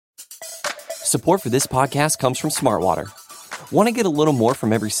Support for this podcast comes from Smartwater. Want to get a little more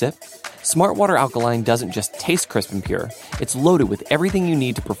from every sip? Smartwater Alkaline doesn't just taste crisp and pure, it's loaded with everything you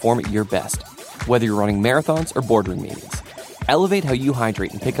need to perform at your best, whether you're running marathons or boardroom meetings. Elevate how you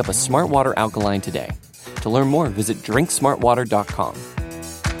hydrate and pick up a Smartwater Alkaline today. To learn more, visit drinksmartwater.com.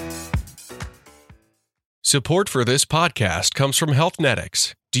 Support for this podcast comes from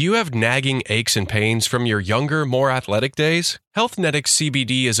Healthnetics. Do you have nagging aches and pains from your younger, more athletic days? Healthnetics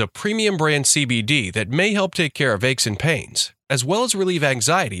CBD is a premium brand CBD that may help take care of aches and pains, as well as relieve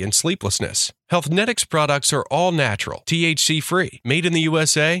anxiety and sleeplessness. Healthnetics products are all natural, THC-free, made in the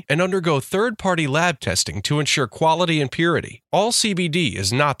USA, and undergo third-party lab testing to ensure quality and purity. All CBD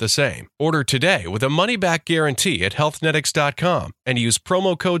is not the same. Order today with a money-back guarantee at healthnetics.com and use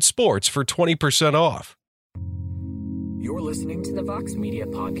promo code SPORTS for 20% off. You're listening to the Vox Media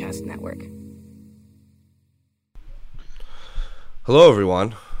Podcast Network. Hello,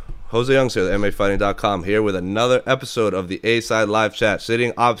 everyone. Jose Youngs here, the MMAfighting.com, here with another episode of the A-Side Live Chat.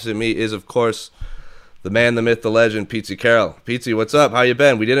 Sitting opposite me is, of course, the man, the myth, the legend, Pete Carroll. Pete, what's up? How you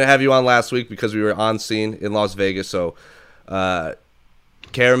been? We didn't have you on last week because we were on scene in Las Vegas, so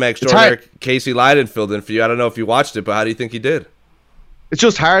Karam extraordinaire Casey Leydon filled in for you. I don't know if you watched it, but how do you think he did? It's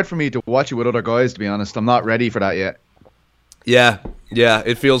just hard for me to watch it with other guys, to be honest. I'm not ready for that yet. Yeah,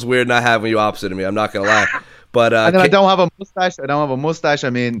 it feels weird not having you opposite of me. I'm not gonna lie, but and then I don't have a mustache. I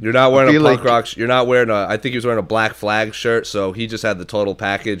mean, you're not wearing a punk rock. You're not wearing a. I think he was wearing a Black Flag shirt, so he just had the total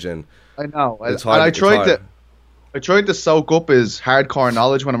package. And I know. It's hard. I tried to soak up his hardcore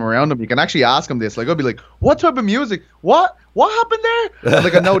knowledge when I'm around him. You can actually ask him this. Like, I'll be like, "What type of music? What happened there?" And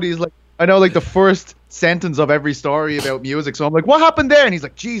like, I know the first sentence of every story about music. So I'm like, "What happened there?" And he's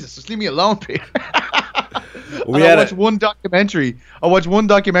like, "Jesus, just leave me alone, Peter." I watched one documentary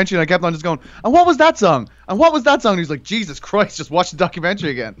and I kept on just going, and what was that song? And what was that song? And he's like, Jesus Christ, just watch the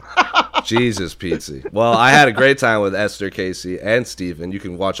documentary again. Jesus, Pete. Well, I had a great time with Esther, Casey, and Steven. You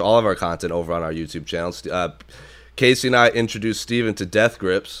can watch all of our content over on our YouTube channel. Casey and I introduced Steven to Death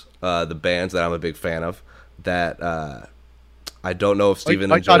Grips, the band that I'm a big fan of, that I don't know if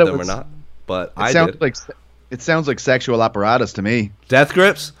Steven enjoyed them or not, but I did. It sounds like sexual apparatus to me. Death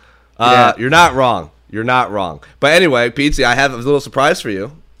Grips? Yeah. You're not wrong. You're not wrong. But anyway, Pete, I have a little surprise for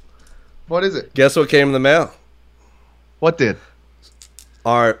you. What is it? Guess what came in the mail? What did?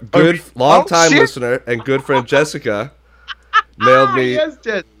 Our good long-time listener and good friend Jessica mailed me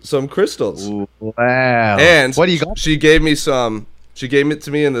some crystals. Ooh, wow. And what do you got? She gave it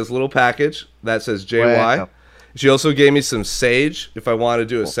to me in this little package that says JY. Wow. She also gave me some sage if I want to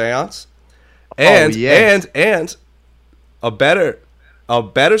do a seance. And a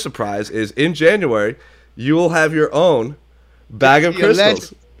better surprise is in January, you will have your own bag of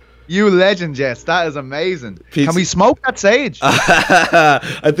crystals. You legend, Jess. That is amazing. Can we smoke that sage?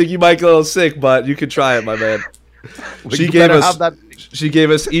 I think you might get a little sick, but you can try it, my man. She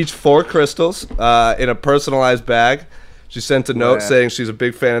gave us each 4 crystals in a personalized bag. She sent a note saying she's a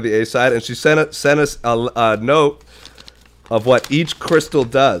big fan of the A-Side, and she sent us a note of what each crystal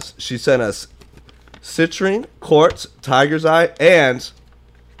does. She sent us citrine, quartz, tiger's eye, and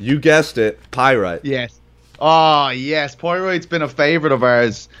you guessed it, pyrite. Yes. Oh, yes. Pyrite's been a favorite of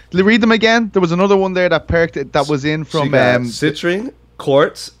ours. Did you read them again? There was another one there that was in from citrine,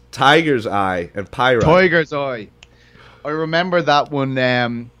 quartz, tiger's eye, and pyrite. Tiger's eye. I remember that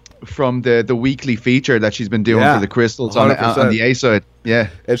one from the weekly feature that she's been doing for the crystals on the A-Side. Yeah.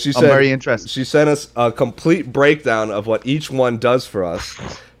 And she I'm very interested. She sent us a complete breakdown of what each one does for us.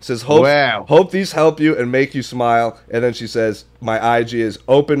 Says, hope these help you and make you smile. And then she says, my IG is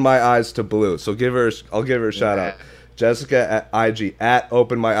open my eyes to blue. So I'll give her a shout out. Jessica at IG at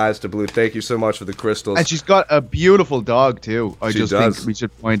open my eyes to blue. Thank you so much for the crystals. And she's got a beautiful dog too. I think we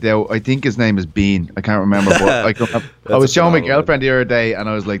should point out. I think his name is Bean. I can't remember. But I was showing my girlfriend the other day, and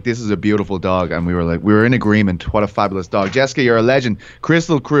I was like, "This is a beautiful dog," and we were in agreement. What a fabulous dog, Jessica. You're a legend.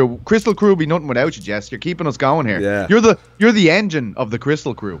 Crystal Crew would be nothing without you, Jess. You're keeping us going here. Yeah. You're the engine of the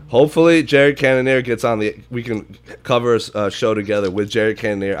Crystal Crew. Hopefully, Jared Cannonier gets on we can cover a show together with Jared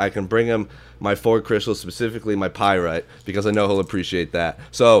Cannonier. I can bring him my 4 crystals, specifically my pyrite, because I know he'll appreciate that.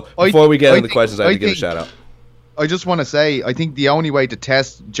 So before we get into the questions, I have to give a shout out. I just want to say, I think the only way to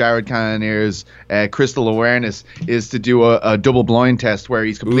test Jared Cannonier's crystal awareness is to do a double blind test where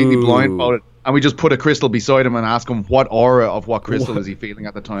he's completely blindfolded, and we just put a crystal beside him and ask him what aura of what crystal is he feeling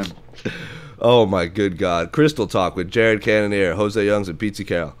at the time. Oh my good God. Crystal Talk with Jared Cannonier, Jose Youngs, and Pete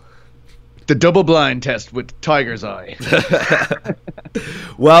Carroll. The double blind test with Tiger's Eye.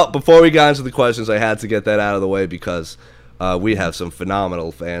 Well, before we got into the questions, I had to get that out of the way because We have some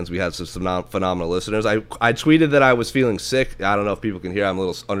phenomenal fans. We have some phenomenal listeners. I tweeted that I was feeling sick. I don't know if people can hear. I'm a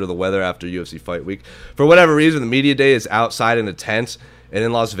little under the weather after UFC Fight Week. For whatever reason, the media day is outside in a tent, and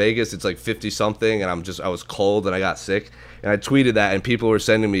in Las Vegas it's like 50-something, and I was cold and I got sick. And I tweeted that, and people were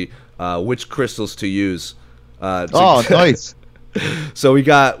sending me which crystals to use. Nice. So we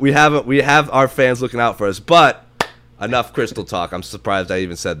have our fans looking out for us, but enough crystal talk. I'm surprised I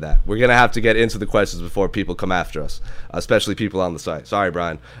even said that. We're gonna have to get into the questions before people come after us, especially people on the site. Sorry,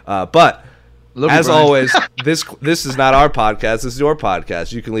 Brian. But as always, this is not our podcast. This is your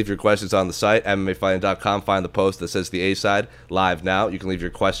podcast. You can leave your questions on the site, MMAfighting.com. Find the post that says the A-Side live now. You can leave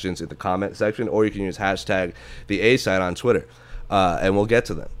your questions in the comment section, or you can use hashtag the A-Side on Twitter, and we'll get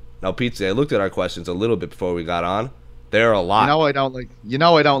to them. Now, Pizza, I looked at our questions a little bit before we got on. There are a lot. I don't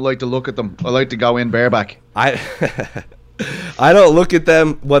like to look at them. I like to go in bareback. I don't look at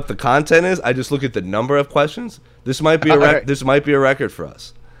them what the content is. I just look at the number of questions. This might be a record for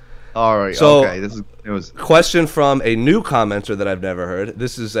us. All right. So, okay. It was question from a new commenter that I've never heard.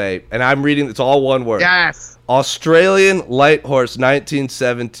 This is and I'm reading. It's all one word. Yes. Australian Light Horse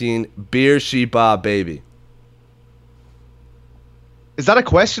 1917 Beer Sheba Baby. Is that a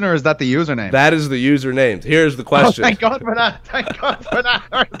question or is that the username? That is the username. Here's the question. Oh, thank God for that.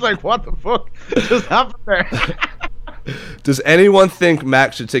 I was like, what the fuck just happened there? Does anyone think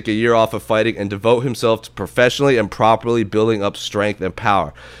Max should take a year off of fighting and devote himself to professionally and properly building up strength and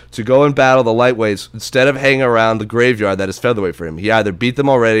power to go and battle the lightweights instead of hanging around the graveyard that is featherweight for him? He either beat them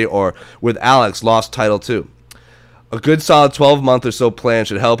already or, with Alex, lost title too. A good solid 12-month or so plan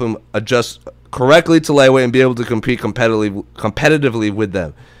should help him adjust correctly to lightweight and be able to compete competitively with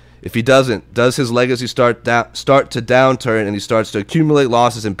them. If he doesn't, does his legacy start to downturn and he starts to accumulate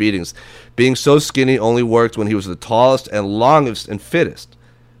losses and beatings? Being so skinny only worked when he was the tallest and longest and fittest.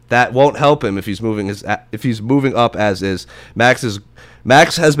 That won't help him if he's moving up as is. Max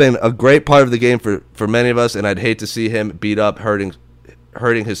has been a great part of the game for many of us, and I'd hate to see him beat up, hurting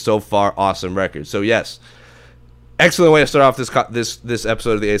his so far awesome record. So yes. Excellent way to start off this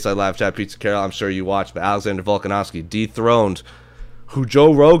episode of the A-Side Live Chat. Pizza Carol, I'm sure you watched, but Alexander Volkanovski dethroned who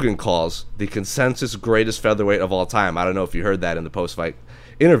Joe Rogan calls the consensus greatest featherweight of all time. I don't know if you heard that in the post-fight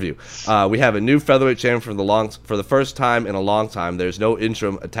interview. We have a new featherweight champion for the first time in a long time. There's no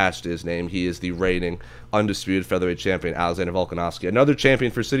interim attached to his name. He is the reigning, undisputed featherweight champion, Alexander Volkanovski. Another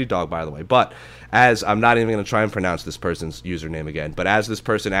champion for City Dog, by the way. But as I'm not even going to try and pronounce this person's username again, but as this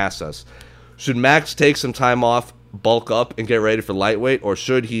person asks us, should Max take some time off, bulk up, and get ready for lightweight, or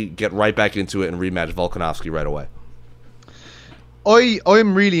should he get right back into it and rematch Volkanovski right away?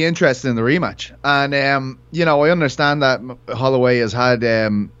 I'm really interested in the rematch, and I understand that Holloway has had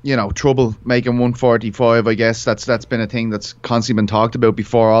trouble making 145. I guess that's been a thing that's constantly been talked about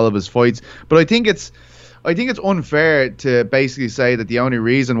before all of his fights. But I think it's unfair to basically say that the only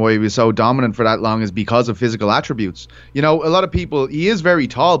reason why he was so dominant for that long is because of physical attributes. A lot of people, he is very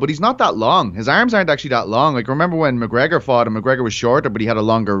tall, but he's not that long. His arms aren't actually that long. Like, remember when McGregor fought him, McGregor was shorter, but he had a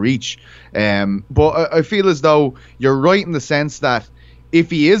longer reach. But I feel as though you're right in the sense that if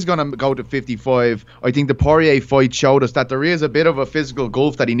he is going to go to 55, I think the Poirier fight showed us that there is a bit of a physical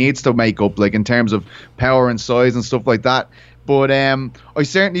gulf that he needs to make up, like in terms of power and size and stuff like that. But I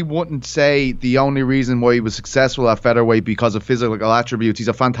certainly wouldn't say the only reason why he was successful at featherweight because of physical attributes. He's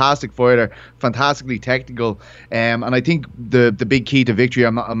a fantastic fighter, fantastically technical, and I think the big key to victory.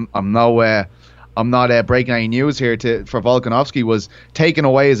 I'm not breaking any news here for Volkanovski, was taking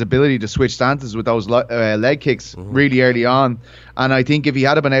away his ability to switch stances with those leg kicks really early on. And I think if he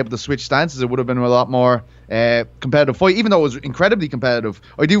had been able to switch stances, it would have been a lot more competitive fight, even though it was incredibly competitive.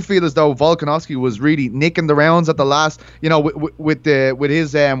 I do feel as though Volkanovski was really nicking the rounds at the last, with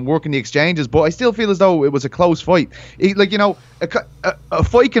his working the exchanges. But I still feel as though it was a close fight. A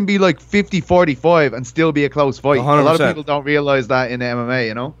fight can be like 50-45 and still be a close fight. 100%. A lot of people don't realize that in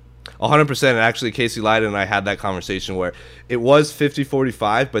MMA, 100%. And actually, Casey Leydon and I had that conversation where it was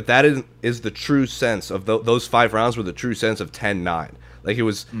 50-45, but that is the true sense of those 5 rounds were the true sense of 10-9. Like, it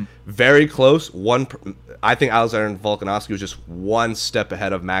was very close. I think Alexander Volkanovski was just one step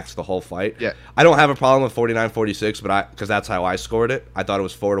ahead of Max the whole fight. Yeah. I don't have a problem with 49-46, because that's how I scored it. I thought it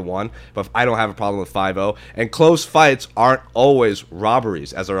was 4-1, but I don't have a problem with 5-0. And close fights aren't always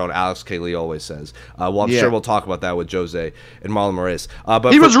robberies, as our own Alex K. Lee always says. I'm sure we'll talk about that with Jose and Marlon Moraes.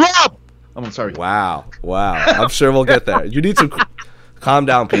 But he was robbed. I'm sorry. Wow. I'm sure we'll get there. You need to calm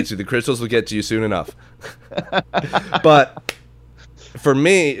down, Pizza. The crystals will get to you soon enough. But for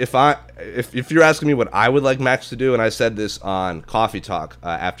me, if you're asking me what I would like Max to do, and I said this on Coffee Talk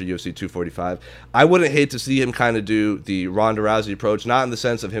after UFC 245, I wouldn't hate to see him kind of do the Ronda Rousey approach, not in the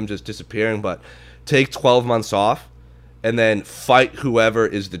sense of him just disappearing, but take 12 months off and then fight whoever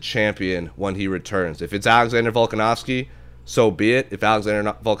is the champion when he returns. If it's Alexander Volkanovski, so be it. If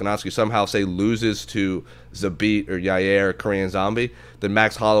Alexander Volkanovski somehow, say, loses to Zabit or Yair or Korean Zombie, then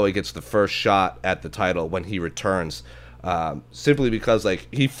Max Holloway gets the first shot at the title when he returns. Simply because like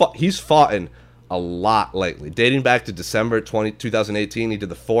he's fought in a lot lately. Dating back to December 2018, he did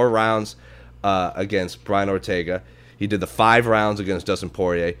the 4 rounds against Brian Ortega. He did the 5 rounds against Dustin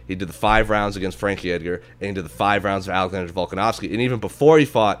Poirier. He did the 5 rounds against Frankie Edgar. And he did the 5 rounds of Alexander Volkanovski. And even before he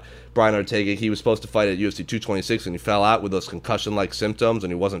fought Brian Ortega, he was supposed to fight at UFC 226, and he fell out with those concussion-like symptoms,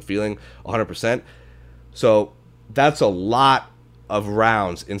 and he wasn't feeling 100%. So that's a lot of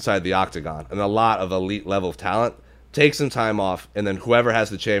rounds inside the octagon and a lot of elite level of talent. Take some time off, and then whoever has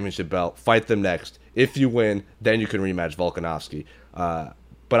the championship belt, fight them next. If you win, then you can rematch Volkanovski.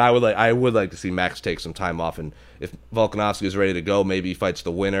 But I would like to see Max take some time off, and if Volkanovski is ready to go, maybe he fights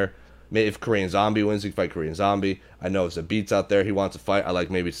the winner. Maybe if Korean Zombie wins, he can fight Korean Zombie. I know if Zabit's out there, he wants to fight. I like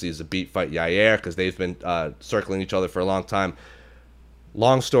maybe to see Zabit fight Yair, because they've been circling each other for a long time.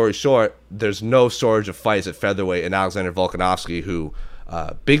 Long story short, there's no shortage of fights at featherweight, and Alexander Volkanovski, who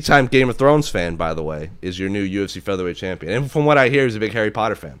big-time Game of Thrones fan, by the way, is your new UFC featherweight champion. And from what I hear, he's a big Harry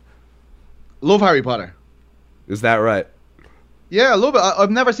Potter fan. Love Harry Potter. Is that right? Yeah, a little bit.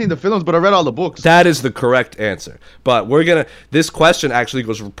 I've never seen the films, but I read all the books. That is the correct answer. But this question actually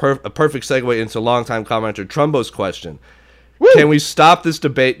goes a perfect segue into longtime commenter Trumbo's question. Woo! Can we stop this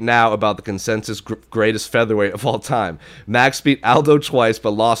debate now about the consensus greatest featherweight of all time? Max beat Aldo twice,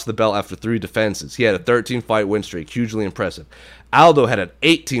 but lost the belt after 3 defenses. He had a 13-fight win streak, hugely impressive. Aldo had an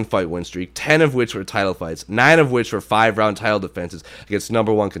 18-fight win streak, 10 of which were title fights, 9 of which were 5-round title defenses against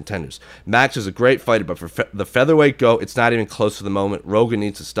number 1 contenders. Max is a great fighter, but for the featherweight GOAT, it's not even close to the moment. Rogan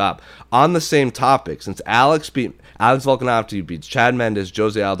needs to stop. On the same topic, since Alex Volkanovski beats Chad Mendes,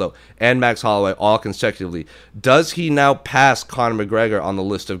 Jose Aldo, and Max Holloway all consecutively, does he now pass Conor McGregor on the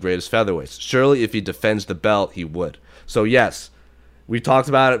list of greatest featherweights? Surely if he defends the belt, he would. So yes, we talked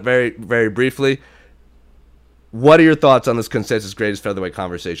about it very, very briefly. What are your thoughts on this consensus greatest featherweight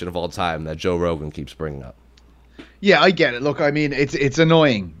conversation of all time that Joe Rogan keeps bringing up? Yeah, I get it. Look, I mean, it's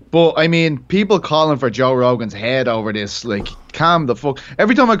annoying. But, I mean, people calling for Joe Rogan's head over this, like, calm the fuck.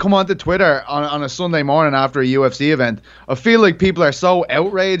 Every time I come onto Twitter on a Sunday morning after a UFC event, I feel like people are so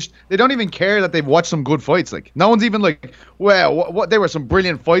outraged. They don't even care that they've watched some good fights. Like, no one's even like, wow, what there were some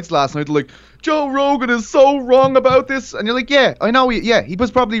brilliant fights last night. They're like, Joe Rogan is so wrong about this. And you're like, yeah, I know. He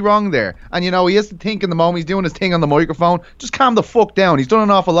was probably wrong there. And, you know, he has to think in the moment. He's doing his thing on the microphone. Just calm the fuck down. He's done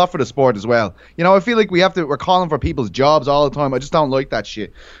an awful lot for the sport as well. You know, I feel like we're calling for people's jobs all the time. I just don't like that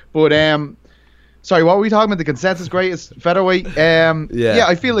shit. But, sorry, what were we talking about? The consensus greatest featherweight? Yeah,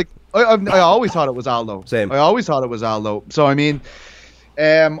 I feel like I always thought it was Aldo. Same. I always thought it was Aldo. So, I mean,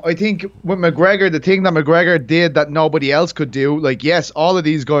 I think with McGregor, the thing that McGregor did that nobody else could do, like, yes, all of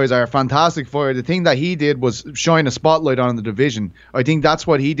these guys are fantastic for it. The thing that he did was shine a spotlight on the division. I think that's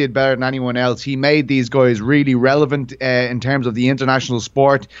what he did better than anyone else. He made these guys really relevant in terms of the international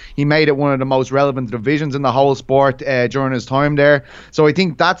sport. He made it one of the most relevant divisions in the whole sport during his time there. So I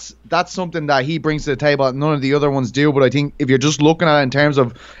think that's something that he brings to the table that none of the other ones do. But I think if you're just looking at it in terms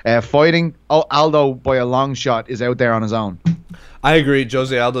of fighting, Aldo by a long shot is out there on his own. I agree.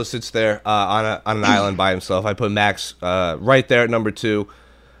 Jose Aldo sits there on an island by himself. I put Max right there at number 2.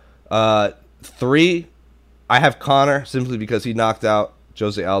 3, I have Conor simply because he knocked out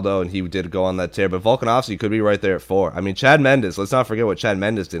Jose Aldo and he did go on that tear. But Volkanovski could be right there at 4. I mean, Chad Mendes. Let's not forget what Chad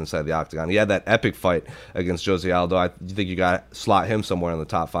Mendes did inside the octagon. He had that epic fight against Jose Aldo. I think you got to slot him somewhere in the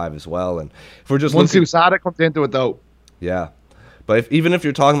top 5 as well. And if we're just once USADA comes into it, though. Yeah. But even if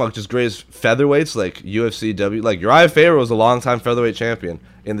you're talking about just greatest featherweights like UFC, like Uriah Faber was a longtime featherweight champion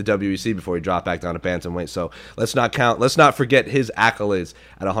in the WEC before he dropped back down to bantamweight. So let's not forget his accolades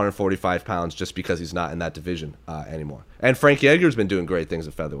at 145 pounds just because he's not in that division anymore. And Frankie Edgar's been doing great things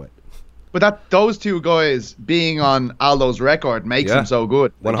at featherweight. But those two guys being on Aldo's record makes him so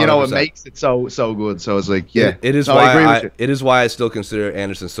good. Like, you know, it makes it so good. So it's like, yeah. It is why it is why I still consider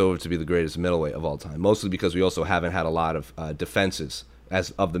Anderson Silva to be the greatest middleweight of all time. Mostly because we also haven't had a lot of defenses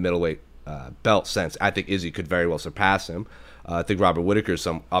as of the middleweight belt since. I think Izzy could very well surpass him. I think Robert Whittaker's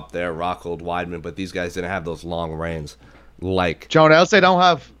up there, Rockhold, Weidman, but these guys didn't have those long reigns like Joan else they don't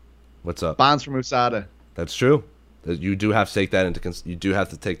have. What's up? Bans from USADA. That's true. You do have to take that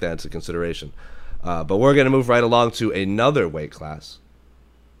into consideration. But we're going to move right along to another weight class.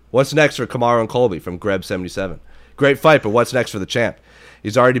 What's next for Kamaru and Colby from Greb 77? Great fight, but what's next for the champ?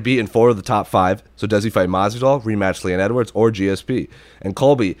 He's already beaten 4 of the top 5. So does he fight Masvidal, rematch Leon Edwards, or GSP? And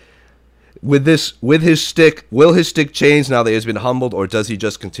Colby, with his stick, will his stick change now that he's been humbled, or does he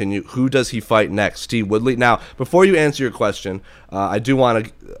just continue? Who does he fight next? Steve Woodley. Now, before you answer your question, I do want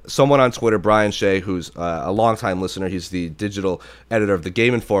to. Someone on Twitter, Brian Shea, who's a longtime listener, he's the digital editor of the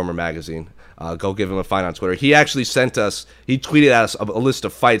Game Informer magazine. Go give him a find on Twitter. He actually tweeted at us a list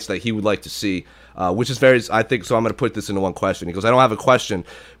of fights that he would like to see, which is I think, so I'm going to put this into one question. He goes, I don't have a question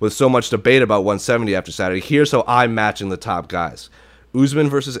with so much debate about 170 after Saturday. Here's how I'm matching the top guys. Usman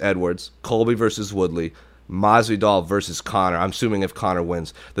versus Edwards, Colby versus Woodley, Masvidal versus Conor. I'm assuming if Conor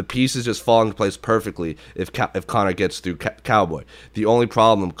wins. The pieces just fall into place perfectly if Conor gets through Cowboy. The only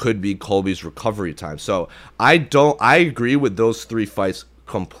problem could be Colby's recovery time. So I agree with those three fights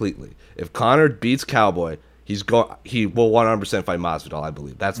completely. If Conor beats Cowboy, he will 100% fight Masvidal, I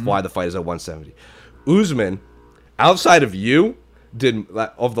believe. That's why the fight is at 170. Usman, outside of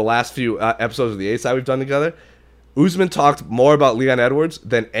of the last few episodes of the A-Side we've done together, Usman talked more about Leon Edwards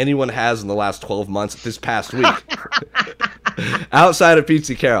than anyone has in the last 12 months this past week. Outside of Pete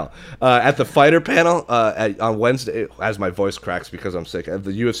Carroll. At the fighter panel on Wednesday, as my voice cracks because I'm sick, at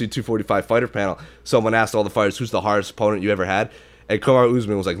the UFC 245 fighter panel, someone asked all the fighters, who's the hardest opponent you ever had? And Kamaru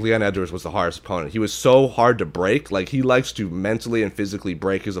Usman was like, Leon Edwards was the hardest opponent. He was so hard to break. Like, he likes to mentally and physically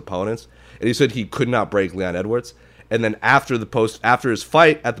break his opponents. And he said he could not break Leon Edwards. And then after his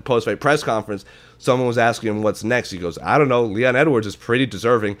fight at the post-fight press conference, someone was asking him what's next. He goes, I don't know. Leon Edwards is pretty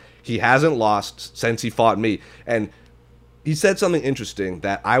deserving. He hasn't lost since he fought me. And he said something interesting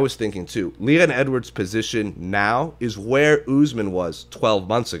that I was thinking too. Leon Edwards' position now is where Usman was 12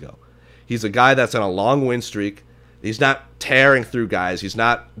 months ago. He's a guy that's on a long win streak. He's not tearing through guys. He's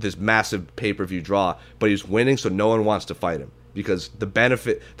not this massive pay-per-view draw, but he's winning, so no one wants to fight him because the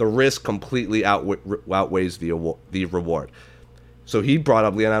risk completely outweighs the reward. So he brought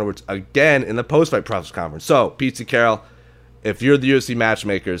up Leon Edwards again in the post-fight press conference. So, Pete Carroll, if you're the UFC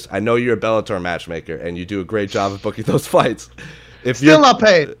matchmakers, I know you're a Bellator matchmaker, and you do a great job of booking those fights. Still not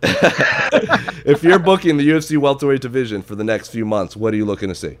paid. If you're booking the UFC welterweight division for the next few months, what are you looking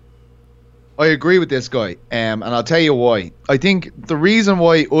to see? I agree with this guy, and I'll tell you why. I think the reason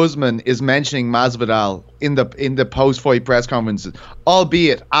why Usman is mentioning Masvidal in the post-fight press conferences,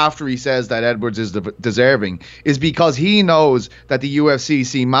 albeit after he says that Edwards is deserving, is because he knows that the UFC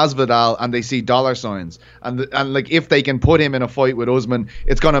see Masvidal and they see dollar signs, and like if they can put him in a fight with Usman,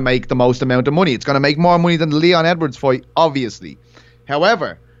 it's going to make the most amount of money. It's going to make more money than the Leon Edwards fight, obviously.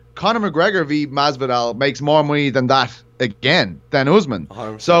 However, Conor McGregor v Masvidal makes more money than that again than Usman.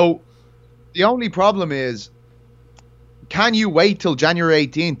 100%. So the only problem is, can you wait till January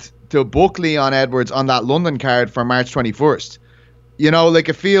 18th to book Leon Edwards on that London card for March 21st? You know, like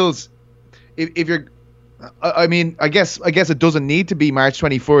it feels, if you're, I mean, I guess it doesn't need to be March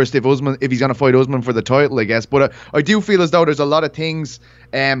 21st if he's going to fight Usman for the title, I guess. But I do feel as though there's a lot of things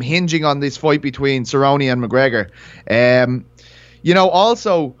hinging on this fight between Cerrone and McGregor. You know,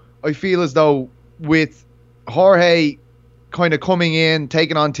 also, I feel as though with Jorge kind of coming in,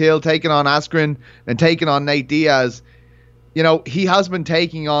 taking on Till, taking on Askren, and taking on Nate Diaz, you know, he has been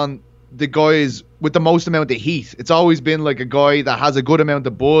taking on the guys with the most amount of heat. It's always been like a guy that has a good amount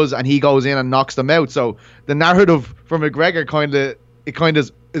of buzz and he goes in and knocks them out. So the narrative for McGregor kind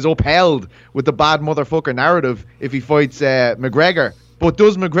of is upheld with the bad motherfucker narrative if he fights McGregor. But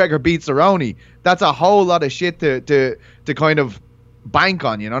does McGregor beat Cerrone? That's a whole lot of shit to kind of bank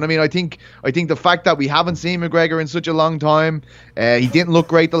on, you know what I mean? I think the fact that we haven't seen McGregor in such a long time, he didn't look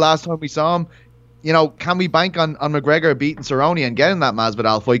great the last time we saw him. You know, can we bank on McGregor beating Cerrone and getting that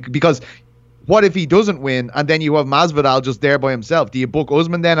Masvidal fight? Because what if he doesn't win and then you have Masvidal just there by himself? Do you book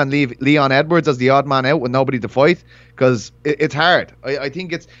Usman then and leave Leon Edwards as the odd man out with nobody to fight? Because it's hard. I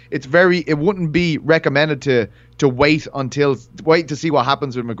think it wouldn't be recommended to wait to see what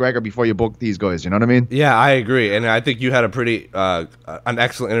happens with McGregor before you book these guys. You know what I mean? Yeah, I agree. And I think you had a pretty an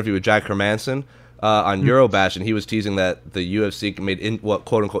excellent interview with Jack Hermanson on Eurobash, and he was teasing that the UFC made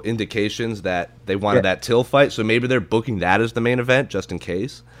quote unquote indications that they wanted that Till fight. So maybe they're booking that as the main event just in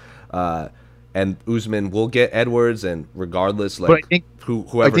case. And Usman will get Edwards, and regardless, like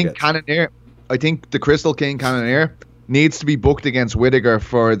whoever. I think Cannonier. I think the Crystal King Cannonier needs to be booked against Whittaker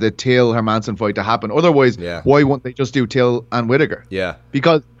for the Till Hermanson fight to happen. Otherwise, why won't they just do Till and Whittaker? Yeah.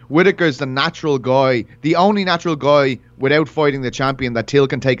 Because Whittaker's the natural guy, the only natural guy without fighting the champion that Till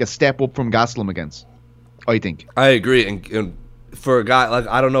can take a step up from Gastelum against, I think. I agree. And for a guy, like,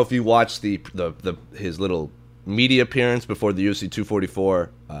 I don't know if you watched his little media appearance before the UFC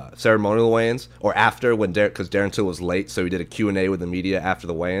 244 ceremonial weigh-ins, or after, because Darren Till was late, so he did a Q&A with the media after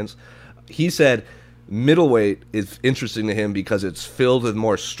the weigh-ins. He said Middleweight is interesting to him because it's filled with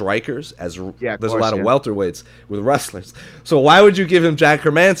more strikers, there's a lot of welterweights with wrestlers. So why would you give him Jack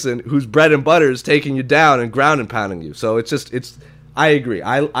Hermanson, whose bread and butter is taking you down and ground and pounding you? So I agree.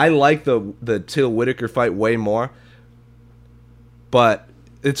 I like the Till Whitaker fight way more, but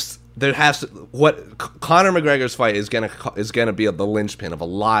Conor McGregor's fight is gonna be the linchpin of a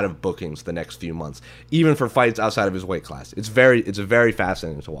lot of bookings the next few months, even for fights outside of his weight class. It's very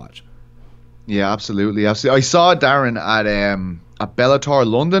fascinating to watch. Yeah, absolutely. I saw Darren at Bellator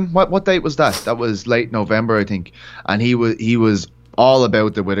London. What date was that? That was late November, I think. And he was all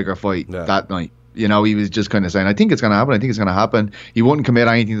about the Whitaker fight that night. You know, he was just kind of saying, I think it's going to happen. I think it's going to happen. He wouldn't commit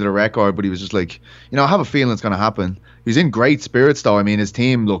anything to the record, but he was just like, you know, I have a feeling it's going to happen. He was in great spirits, though. I mean, his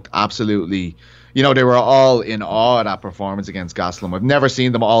team looked absolutely, you know, they were all in awe at that performance against Gastelum. I've never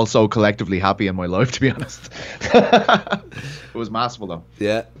seen them all so collectively happy in my life, to be honest. It was masterful, though.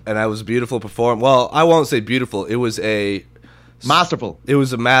 Yeah, and that was a beautiful performance. Well, I won't say beautiful. It was a masterful. It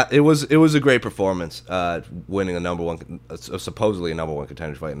was a great performance, winning supposedly a number one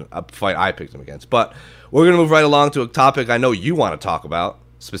contender fight, and a fight I picked him against. But we're gonna move right along to a topic I know you want to talk about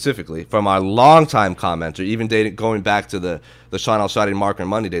specifically from our longtime commenter, even going back to the Sean Al-Shadi Marker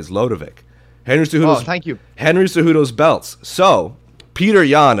Monday days, Lodovic. Henry Cejudo's belts. So Peter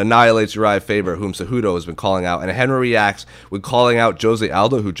Yan annihilates Uriah Faber, whom Cejudo has been calling out, and Henry reacts with calling out Jose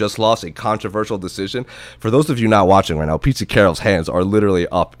Aldo, who just lost a controversial decision. For those of you not watching right now, Pete Carroll's hands are literally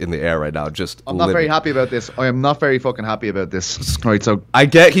up in the air right now. I'm not very happy about this. I am not very fucking happy about this. Right, so I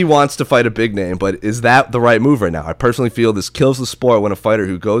get he wants to fight a big name, but is that the right move right now? I personally feel this kills the sport when a fighter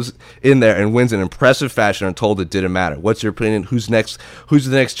who goes in there and wins in impressive fashion are told it didn't matter. What's your opinion? Who's next? Who's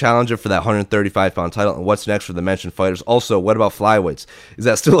the next challenger for that 135-pound title, and what's next for the mentioned fighters? Also, what about flyweights? Is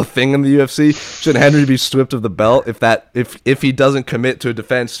that still a thing in the UFC? Should Henry be stripped of the belt if he doesn't commit to a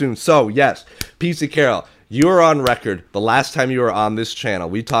defense soon? So yes, PC Carroll, you are on record. The last time you were on this channel,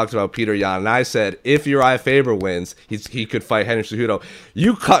 we talked about Peter Yan, and I said if Uriah Faber wins, he could fight Henry Cejudo.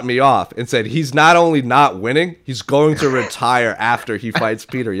 You cut me off and said he's not only not winning, he's going to retire after he fights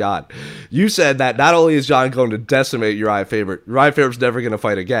Peter Yan. You said that not only is Yan going to decimate Uriah Faber's never going to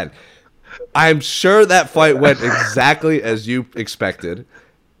fight again. I'm sure that fight went exactly as you expected.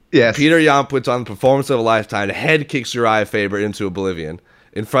 Yes. Peter Yan puts on the performance of a lifetime, head kicks Uriah Faber into oblivion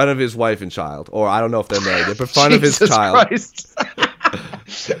in front of his wife and child. Or I don't know if they're married, but in front of his child. Christ.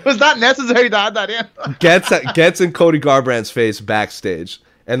 Was that necessary to add that in? Gets in Cody Garbrandt's face backstage.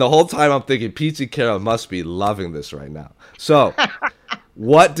 And the whole time I'm thinking, Pete Carroll must be loving this right now. So,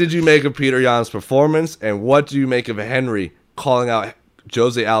 what did you make of Peter Yan's performance? And what do you make of Henry calling out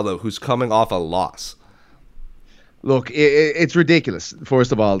Jose Aldo, who's coming off a loss? Look, it's ridiculous,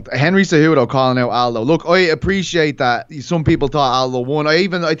 first of all. Henry Cejudo calling out Aldo. Look, I appreciate that some people thought Aldo won. I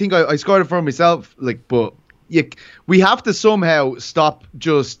think I scored it for myself, but we have to somehow stop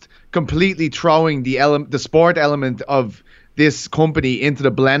just completely throwing the sport element of this company into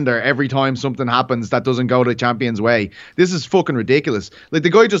the blender every time something happens that doesn't go the champion's way. This is fucking ridiculous. Like, the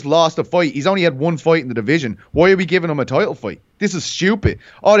guy just lost a fight. He's only had one fight in the division. Why are we giving him a title fight? This is stupid.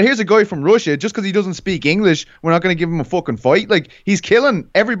 Oh, here's a guy from Russia. Just because he doesn't speak English, we're not going to give him a fucking fight. Like, he's killing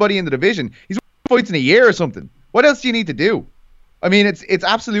everybody in the division. He's fights in a year or something. What else do you need to do? I mean, it's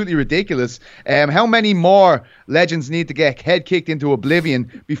absolutely ridiculous. How many more legends need to get head kicked into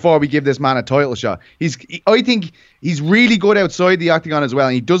oblivion before we give this man a title shot? I think he's really good outside the octagon as well,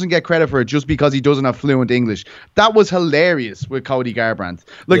 and he doesn't get credit for it just because he doesn't have fluent English. That was hilarious with Cody Garbrandt.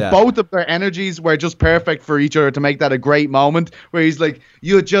 Both of their energies were just perfect for each other to make that a great moment where he's like,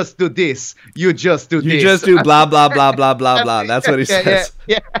 you just do this, you just do this. You just do blah, blah, blah, blah, blah, blah. That's what he says.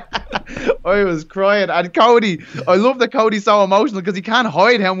 Yeah. I was crying. And Cody, I love that Cody's so emotional because he can't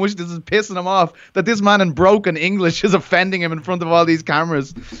hide how much this is pissing him off, that this man in broken English is offending him in front of all these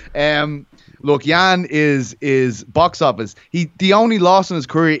cameras. Look, Yan is box office. The only loss in his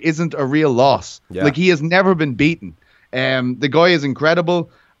career isn't a real loss. Yeah. Like, he has never been beaten. The guy is incredible.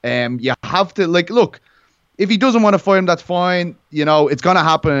 You have to, look, if he doesn't want to fight him, that's fine. You know, it's going to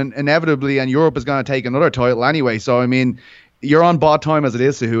happen inevitably, and Europe is going to take another title anyway. So, I mean, you're on bot time as it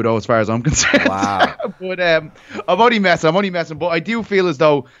is, Cejudo, as far as I'm concerned. Wow. But I'm only messing. But I do feel as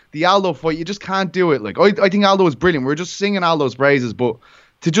though the Aldo fight, you just can't do it. Like, I think Aldo is brilliant. We're just singing Aldo's praises, but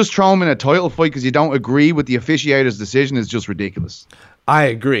to just throw him in a title fight because you don't agree with the officiator's decision is just ridiculous. I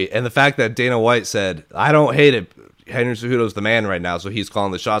agree. And the fact that Dana White said, I don't hate it, Henry Cejudo's the man right now, so he's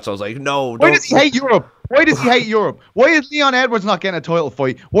calling the shots. I was like, no. Why does he hate Europe? Why does he hate Europe? Why is Leon Edwards not getting a title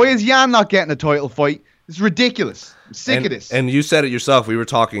fight? Why is Yan not getting a title fight? It's ridiculous. I'm sick of this. And you said it yourself. We were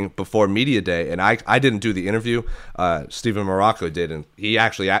talking before media day, and I didn't do the interview. Stephen Morocco did, and he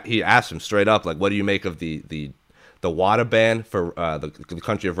asked him straight up, like, what do you make of the WADA ban for the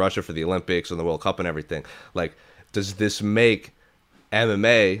country of Russia for the Olympics and the World Cup and everything? Like, does this make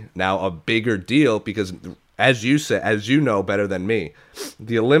MMA now a bigger deal? Because as you know better than me,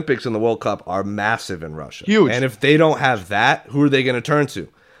 the Olympics and the World Cup are massive in Russia. Huge. And if they don't have that, who are they going to turn to?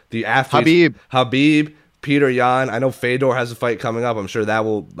 The athletes, Habib, Peter Yan. I know Fedor has a fight coming up. I'm sure that's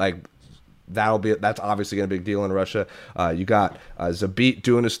obviously going to be a big deal in Russia. You got Zabit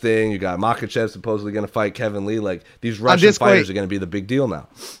doing his thing. You got Makhachev supposedly going to fight Kevin Lee. Like, these Russian fighters are going to be the big deal now.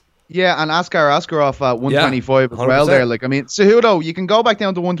 Yeah, and Askar Askarov at 125 as well there. Like, I mean, Cejudo, you can go back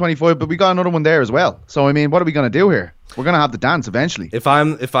down to 125, but we got another one there as well. So, I mean, what are we going to do here? We're going to have the dance eventually.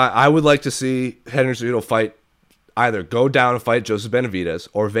 I would like to see Henry Cejudo fight, either go down and fight Joseph Benavidez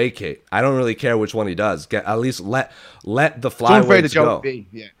or vacate. I don't really care which one he does. At least let the flyweights go.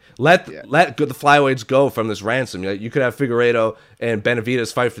 Yeah. Let the flyweights go from this ransom. You could have Figueiredo and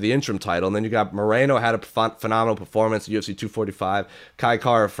Benavidez fight for the interim title, and then you got Moreno had a phenomenal performance at UFC 245. Kai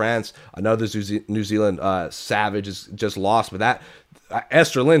Kara of France, another New Zealand savage, is just lost. But that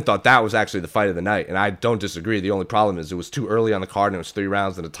Esther Lin thought that was actually the fight of the night, and I don't disagree. The only problem is it was too early on the card, and it was 3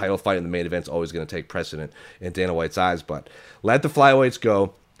 rounds, and a title fight in the main event's always going to take precedent in Dana White's eyes. But let the flyweights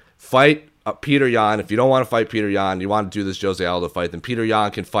go. Fight Peter Yan. If you don't want to fight Peter Yan, you want to do this Jose Aldo fight, then Peter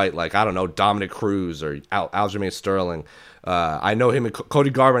Yan can fight, like, I don't know, Dominic Cruz or Aljamain Sterling. I know him and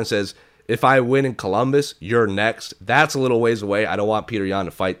Cody Garbrandt says, if I win in Columbus, you're next. That's a little ways away. I don't want Peter Yan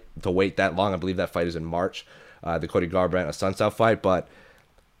to wait that long. I believe that fight is in March, the Cody Garbrandt Assunção fight. But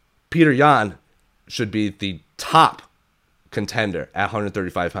Peter Yan should be the top contender at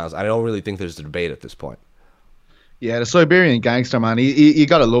 135 pounds. I don't really think there's a debate at this point. Yeah, the Siberian gangster, man. You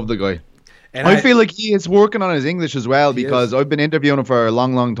got to love the guy. And I feel like he is working on his English as well, because I've been interviewing him for a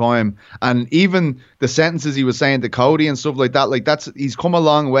long, long time. And even the sentences he was saying to Cody and stuff like that, he's come a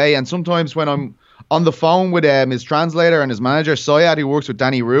long way. And sometimes when I'm on the phone with his translator and his manager, Soyad, who works with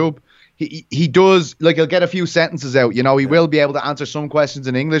Danny Rube, he does, like, he'll get a few sentences out, you know, he will be able to answer some questions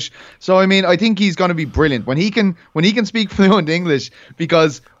in English. So, I mean, I think he's going to be brilliant when he can speak fluent English,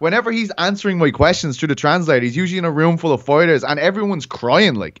 because whenever he's answering my questions through the translator, he's usually in a room full of fighters and everyone's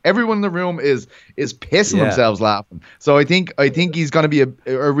crying. Like, everyone in the room is pissing themselves laughing. So I think he's going to be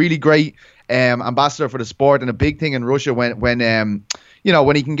a really great ambassador for the sport, and a big thing in Russia when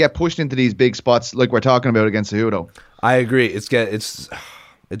he can get pushed into these big spots like we're talking about against Cejudo. I agree.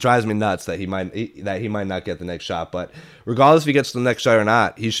 It drives me nuts that he might not get the next shot. But regardless if he gets the next shot or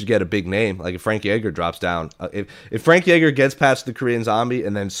not, he should get a big name. Like, if Frankie Edgar drops down, if Frankie Edgar gets past the Korean Zombie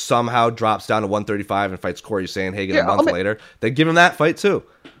and then somehow drops down to 135 and fights Corey Sandhagen a month later, then give him that fight too.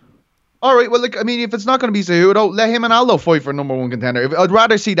 All right, well, like, I mean, if it's not going to be Cejudo, let him and Aldo fight for number 1 contender. I'd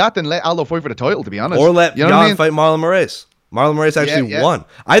rather see that than let Aldo fight for the title, to be honest. Or let Jan fight Marlon Moraes. Marlon Moraes actually won.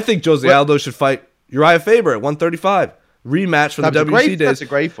 I think Jose Aldo should fight Uriah Faber at 135. Rematch from the WC days. That's a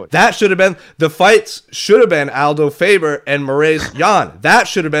great fight. That should have been the fights. Should have been Aldo Faber and Moraes Jan. That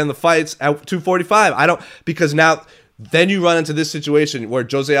should have been the fights at 245. Because now then you run into this situation where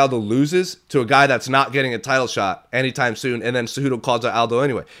Jose Aldo loses to a guy that's not getting a title shot anytime soon, and then Cejudo calls out Aldo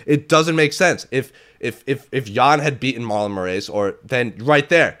anyway. It doesn't make sense. If Jan had beaten Marlon Moraes, or then right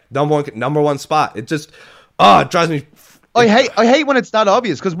there, number one spot, it just it drives me. I hate when it's that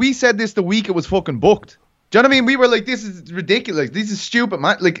obvious, because we said this the week it was fucking booked. Do you know what I mean? We were like, this is ridiculous. This is stupid,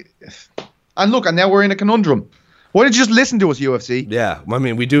 man. Like, and look, and now we're in a conundrum. Why did you just listen to us, UFC? Yeah, I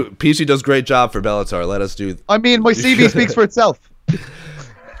mean, we do. PC does a great job for Bellator. Let us do. I mean, my CV speaks for itself.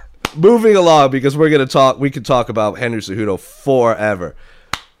 Moving along, because we could talk about Henry Cejudo forever.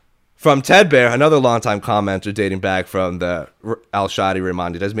 From Ted Bear, another longtime commenter dating back from the Al Shadi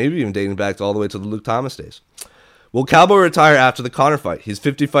Raymond days, maybe even dating back all the way to the Luke Thomas days. Will Cowboy retire after the Conor fight? He's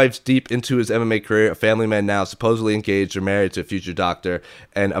 50 fights deep into his MMA career, a family man now, supposedly engaged or married to a future doctor,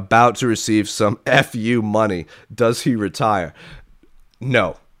 and about to receive some FU money. Does he retire?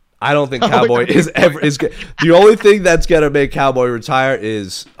 No. I don't think Cowboy is the only thing that's gonna make Cowboy retire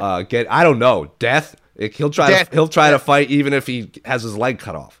is I don't know, death. He'll try to fight even if he has his leg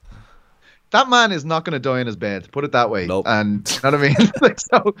cut off. That man is not going to die in his bed. Put it that way. Nope. And you know what I mean? Like,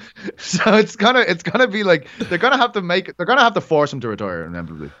 so it's gonna be like they're gonna have to force him to retire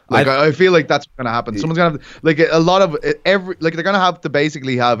inevitably. Like, I feel like that's gonna happen. Someone's gonna have like a lot of they're gonna have to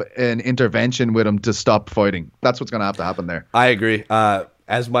basically have an intervention with him to stop fighting. That's what's gonna have to happen there. I agree. I'll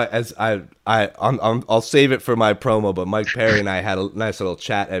save it for my promo, but Mike Perry and I had a nice little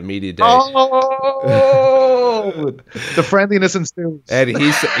chat at Media Day. Oh, the friendliness ensues. And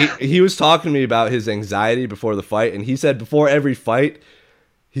he was talking to me about his anxiety before the fight, and he said before every fight,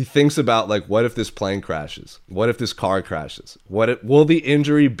 he thinks about, like, what if this plane crashes? What if this car crashes? Will the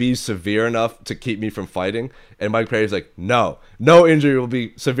injury be severe enough to keep me from fighting? And Mike Perry's like, no injury will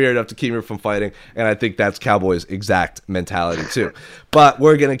be severe enough to keep me from fighting. And I think that's Cowboy's exact mentality too. But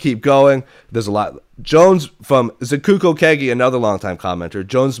we're going to keep going. There's a lot. Jones from Zakuko Kegi, another longtime commenter.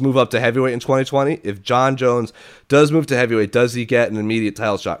 Jones move up to heavyweight in 2020. If John Jones does move to heavyweight, does he get an immediate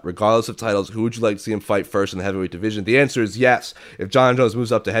title shot? Regardless of titles, who would you like to see him fight first in the heavyweight division? The answer is yes. If John Jones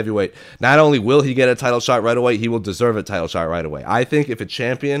moves up to heavyweight, not only will he get a title shot right away, he will deserve a title shot right away. I think if a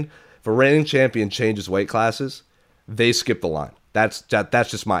reigning champion changes weight classes, they skip the line. That's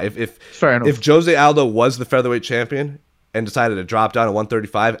just my... If Jose Aldo was the featherweight champion and decided to drop down to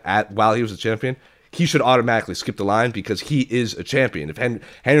 135 while he was a champion, he should automatically skip the line because he is a champion. If Henry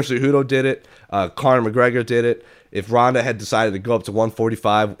Cejudo did it, Conor McGregor did it. If Ronda had decided to go up to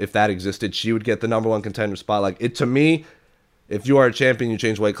 145, if that existed, she would get the number one contender spot. Like, to me, if you are a champion, you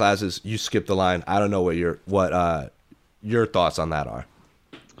change weight classes, you skip the line. I don't know what your thoughts on that are.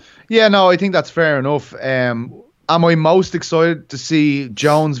 Yeah, no, I think that's fair enough. Am I most excited to see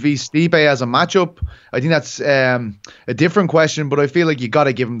Jones v Stipe as a matchup? I think that's a different question, but I feel like you got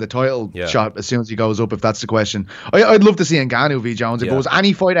to give him the title shot as soon as he goes up, if that's the question. I'd love to see Ngannou v Jones. If it was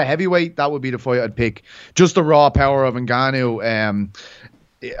any fight at heavyweight, that would be the fight I'd pick. Just the raw power of Ngannou.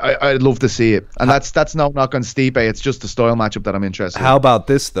 I'd love to see it. And that's no knock on Stipe. It's just the style matchup that I'm interested in. How about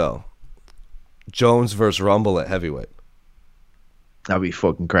this, though? Jones versus Rumble at heavyweight. That'd be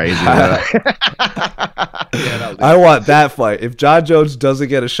fucking crazy. I want that fight. If John Jones doesn't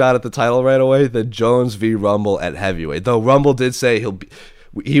get a shot at the title right away, then Jones v Rumble at heavyweight. Though Rumble did say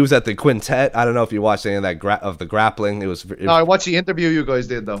he was at the quintet. I don't know if you watched any of that of the grappling. No, I watched the interview you guys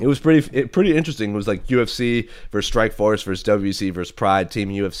did though. It was pretty interesting. It was like UFC versus Strikeforce versus WC versus Pride. Team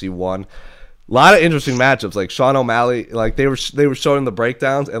UFC won. A lot of interesting matchups. Like Sean O'Malley, like they were showing the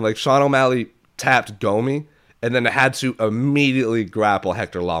breakdowns, and like Sean O'Malley tapped Gomi, and then had to immediately grapple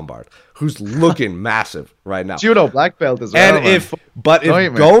Hector Lombard, who's looking massive right now. Judo black belt as well. And if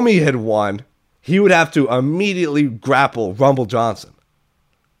Gomi had won, he would have to immediately grapple Rumble Johnson.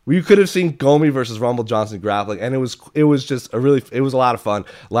 We could have seen Gomi versus Rumble Johnson grappling, and it was just a lot of fun.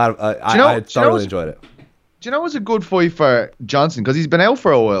 I thoroughly enjoyed it. Do you know it was a good fight for Johnson? Because he's been out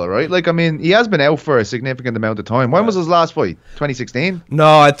for a while, right? Like, I mean, he has been out for a significant amount of time. When was his last fight? 2016?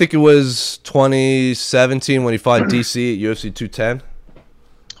 No, I think it was 2017 when he fought DC at UFC 210.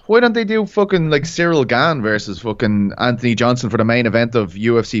 Why don't they do fucking like Cyril Gane versus fucking Anthony Johnson for the main event of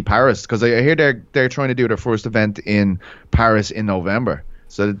UFC Paris? Because I hear they're trying to do their first event in Paris in November.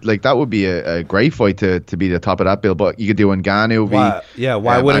 So, like, that would be a great fight to be the top of that bill. But you could do Ngannou.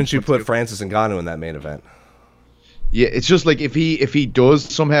 Why wouldn't you put Francis Ngannou in that main event? Yeah, it's just like if he does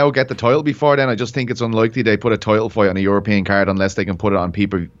somehow get the title before then, I just think it's unlikely they put a title fight on a European card unless they can put it on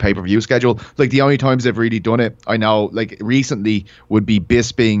pay-per-view schedule. Like, the only times they've really done it, I know, like recently would be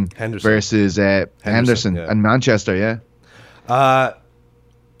Bisping versus Henderson and Manchester, yeah.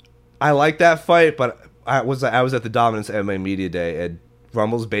 I like that fight, but I was at the Dominance MMA Media Day, and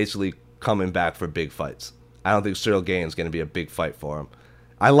Rumble's basically coming back for big fights. I don't think Cyril Gane's going to be a big fight for him.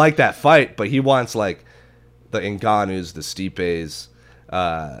 I like that fight, but he wants, like, the Ngannous, the Stipes,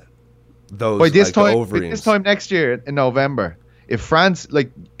 those by this like time, the Overeems. This time next year in November, if France, like,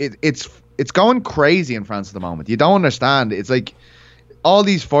 it's going crazy in France at the moment. You don't understand. It's like all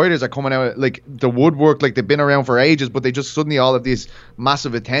these fighters are coming out like the woodwork, like they've been around for ages, but they just suddenly all have this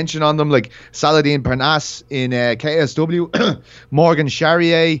massive attention on them. Like Saladin Parnasse in KSW, Morgan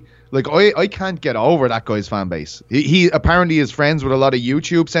Charrier. Like, I can't get over that guy's fan base. He apparently is friends with a lot of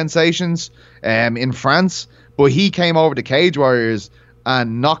YouTube sensations in France, but he came over to Cage Warriors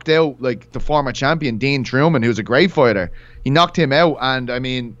and knocked out, like, the former champion, Dean Truman, who's a great fighter. He knocked him out, and, I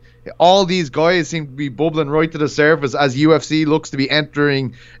mean, all these guys seem to be bubbling right to the surface as UFC looks to be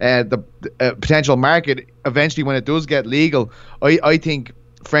entering the potential market eventually when it does get legal. I think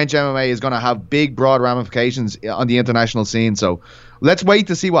French MMA is going to have big, broad ramifications on the international scene, so let's wait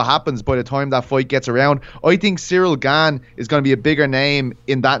to see what happens by the time that fight gets around. I think Cyril Gane is going to be a bigger name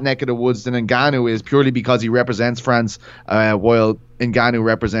in that neck of the woods than Ngannou is, purely because he represents France while Ngannou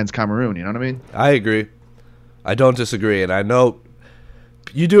represents Cameroon. You know what I mean? I agree. I don't disagree. And I know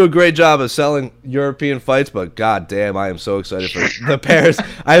you do a great job of selling European fights, but goddamn, I am so excited for the Paris.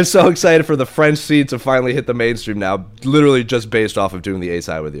 I am so excited for the French scene to finally hit the mainstream now, literally just based off of doing the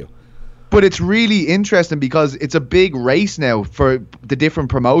A-side with you. But it's really interesting because it's a big race now for the different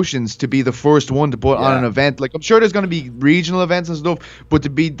promotions to be the first one to put on an event. Like, I'm sure there's going to be regional events and stuff, but to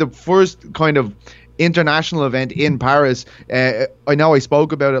be the first kind of international event in Paris. I know I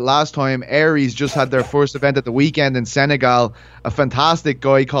spoke about it last time. Aries just had their first event at the weekend in Senegal. A fantastic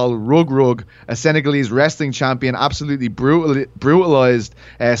guy called Rug, a Senegalese wrestling champion, absolutely brutalized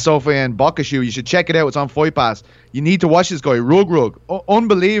Sofiane Bokkashou. You should check it out. It's on Fight Pass. You need to watch this guy, Rug.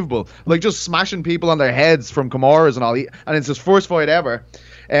 Unbelievable. Like, just smashing people on their heads from Kimuras and all. And it's his first fight ever.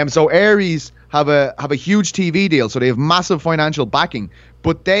 So Aries have a huge TV deal, so they have massive financial backing.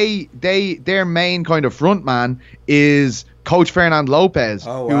 But their main kind of front man is Coach Fernand Lopez,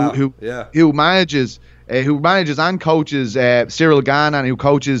 who manages and coaches Cyril Gane, and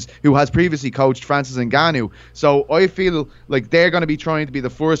who has previously coached Francis Ngannou. So I feel like they're going to be trying to be the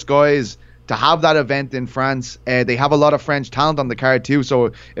first guys to have that event in France. They have a lot of French talent on the card too,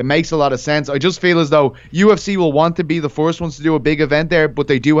 so it makes a lot of sense. I just feel as though UFC will want to be the first ones to do a big event there, but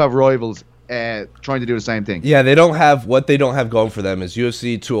they do have rivals trying to do the same thing. Yeah, they don't have going for them is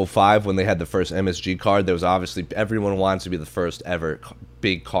UFC 205. When they had the first MSG card, there was obviously everyone wants to be the first ever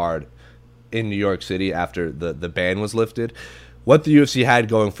big card in New York City after the ban was lifted. What the UFC had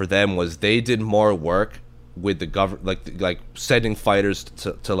going for them was they did more work with the government, like sending fighters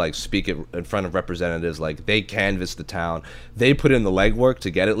to like speak in front of representatives. Like, they canvassed the town, they put in the legwork to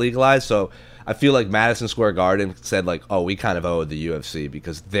get it legalized. So I feel like Madison Square Garden said, like, oh, we kind of owe the UFC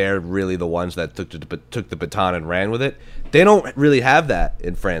because they're really the ones that took the baton and ran with it. They don't really have that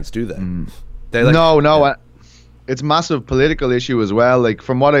in France, do they? Like, no. It's a massive political issue as well. Like,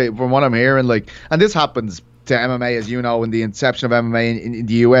 from what I'm hearing, like, and this happens to MMA, as you know, in the inception of MMA in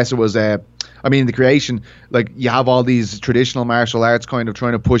the US, it was the creation, like, you have all these traditional martial arts kind of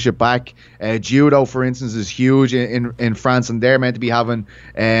trying to push it back. Judo, for instance, is huge in France, and they're meant to be having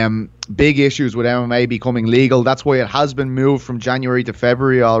big issues with MMA becoming legal. That's why it has been moved from January to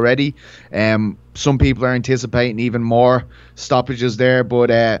February already. Some people are anticipating even more stoppages there, but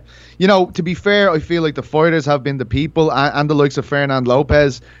to be fair, I feel like the fighters have been the people, and the likes of Fernand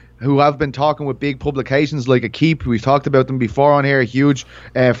Lopez, who have been talking with big publications like Equipe. We've talked about them before on here, a huge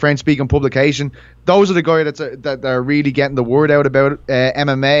French-speaking publication. Those are the guys that are really getting the word out about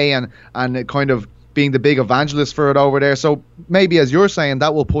MMA and kind of being the big evangelist for it over there. So maybe, as you're saying,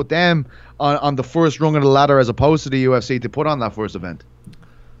 that will put them on the first rung of the ladder as opposed to the UFC to put on that first event.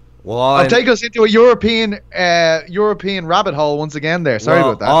 Well, I'll take us into a European rabbit hole once again there. Sorry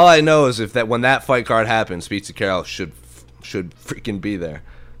about that. All I know is when that fight card happens, Pizzi Carroll should freaking be there.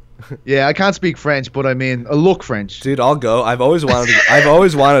 Yeah, I can't speak French, but I look French. Dude, I'll go. I've always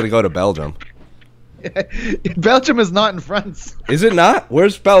wanted to go to Belgium. Belgium is not in France. Is it not?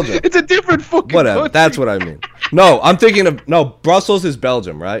 Where's Belgium? It's a different fucking whatever. country. That's what I mean. No, I'm thinking of Brussels is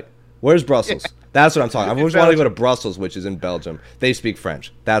Belgium, right? Where's Brussels? Yeah. That's what I'm talking. I've always wanted to go to Brussels, which is in Belgium. They speak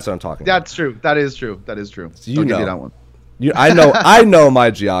French. That's what I'm talking about. That's true. That is true. So you know. Give you that one. I know my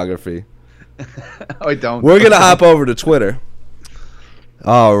geography. I don't. We're gonna hop over to Twitter.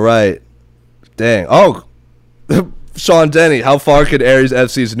 All right. Dang. Oh, Sean Denny, how far could Aries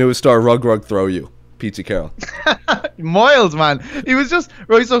FC's newest star Rug throw you? Pizzi Carroll. Miles, man. He was just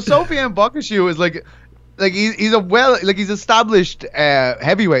right. So Sofiane Bokkashou is like he's established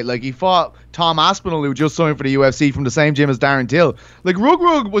heavyweight. Like, he fought Tom Aspinall, who just signed for the UFC from the same gym as Darren Till. Like,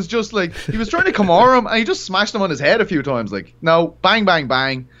 Rug was just like, he was trying to Kimura him and he just smashed him on his head a few times. Like, no, bang, bang,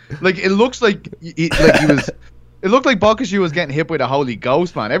 bang. Like, it looks like he was. It looked like Bokkashou was getting hit by the Holy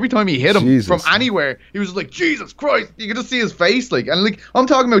Ghost, man. Every time he hit him from anywhere, he was like, Jesus Christ. You could just see his face. Like, and like, I'm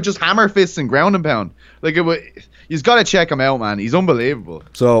talking about just hammer fists and ground and pound. Like, you've got to check him out, man. He's unbelievable.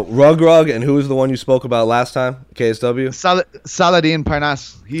 So, Rug, and who was the one you spoke about last time? KSW? Saladin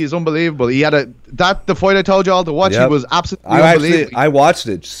Parnasse. He is unbelievable. He had the fight I told you all to watch. Yep. He was absolutely unbelievable. I watched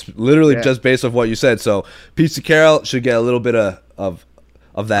it, just based off what you said. So, Pizzi Carroll should get a little bit of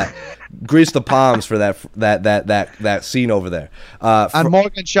that. Grease the palms for that scene over there. And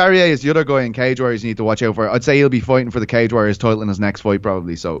Morgan Charrier is the other guy in Cage Warriors you need to watch out for. I'd say he'll be fighting for the Cage Warriors title in his next fight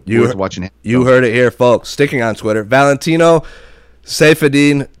probably, so worth watching him. You heard it here, folks. Sticking on Twitter, Valentino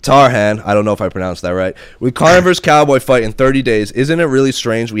Seyfedin Tarhan, I don't know if I pronounced that right, with Conor vs. Cowboy fight in 30 days, isn't it really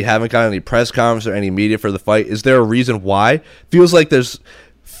strange we haven't got any press conference or any media for the fight? Is there a reason why? Feels like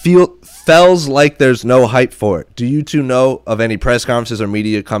there's no hype for it. Do you two know of any press conferences or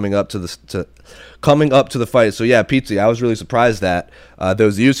media coming up to the fight? So yeah, Pizzi, I was really surprised that there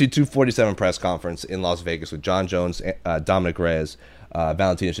was the UFC 247 press conference in Las Vegas with John Jones, Dominic Reyes,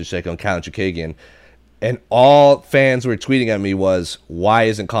 Valentina Shevchenko, and Khalid Chookagian, and all fans were tweeting at me was, why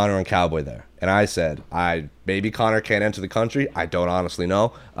isn't Conor and Cowboy there? And I said, maybe Conor can't enter the country. I don't honestly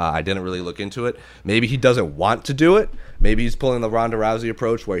know. I didn't really look into it. Maybe he doesn't want to do it. Maybe he's pulling the Ronda Rousey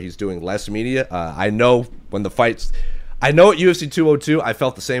approach where he's doing less media. I know at UFC 202, I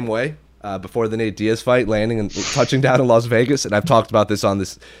felt the same way. before the Nate Diaz fight, landing and touching down in Las Vegas, and I've talked about this on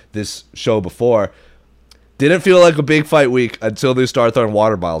this show before. Didn't feel like a big fight week until they started throwing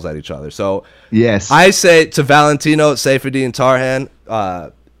water bottles at each other. So yes, I say to Valentino, Saifuddin, Tarhan,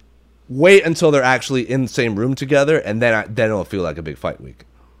 wait until they're actually in the same room together, and then it'll feel like a big fight week.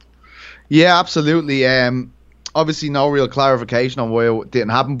 Yeah, absolutely. Obviously, no real clarification on why it didn't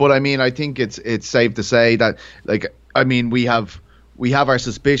happen, but I mean, I think it's safe to say that, like, I mean, we have our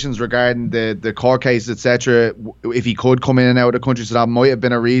suspicions regarding the court cases, etc. If he could come in and out of the country, so that might have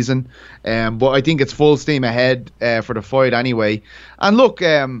been a reason. But I think it's full steam ahead for the fight anyway. And look,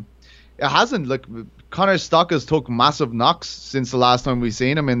 it hasn't. Like, Conor's stock has took massive knocks since the last time we've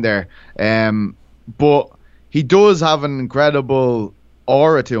seen him in there. But he does have an incredible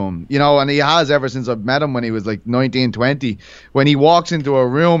aura to him, you know, and he has ever since I've met him when he was like 19, 20. When he walks into a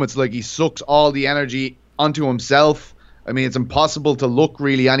room, it's like he sucks all the energy onto himself. I mean, it's impossible to look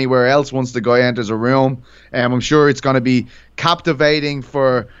really anywhere else once the guy enters a room. I'm sure it's going to be captivating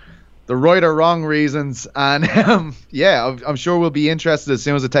for the right or wrong reasons. And yeah, I'm sure we'll be interested as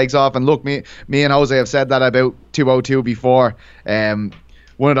soon as it takes off. And look, me and Jose have said that about 202 before.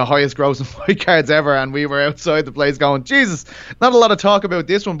 One of the highest grossing fight cards ever. And we were outside the place going, Jesus, not a lot of talk about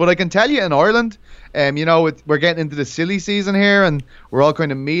this one. But I can tell you in Ireland, you know, we're getting into the silly season here, and we're all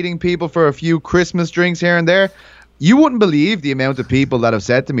kind of meeting people for a few Christmas drinks here and there. You wouldn't believe the amount of people that have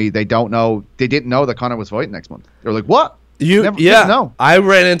said to me they didn't know that Conor was fighting next month. They're like, what? Didn't know. I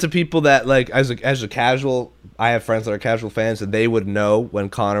ran into people that, like, as a casual, I have friends that are casual fans, and they would know when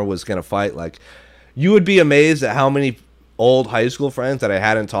Conor was going to fight. Like, you would be amazed at how many old high school friends that I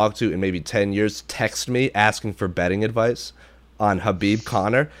hadn't talked to in maybe 10 years text me asking for betting advice on Khabib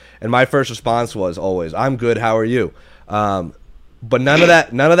Conor. And my first response was always, I'm good, how are you? But none of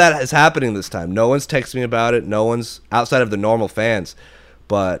that is happening this time. No one's texting me about it. No one's outside of the normal fans.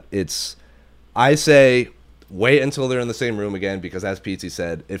 But I say wait until they're in the same room again, because as Pete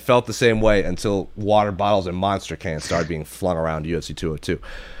said, it felt the same way until water bottles and monster cans started being flung around UFC 202.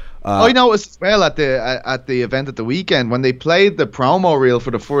 I noticed as well at the event at the weekend when they played the promo reel for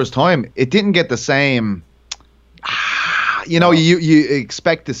the first time, it didn't get the same. You know, you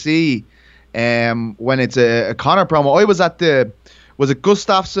expect to see when it's a Conor promo. I was at was it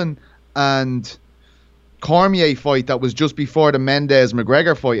Gustafsson and Cormier fight that was just before the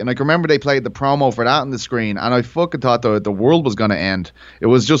Mendes-McGregor fight, and I can remember they played the promo for that on the screen, and I fucking thought the world was going to end. It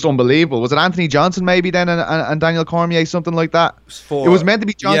was just unbelievable. Was it Anthony Johnson maybe then and Daniel Cormier, something like that? It was meant to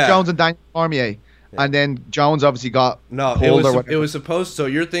be Jones and Daniel Cormier. Yeah. And then Jones obviously got pulled. It was supposed. So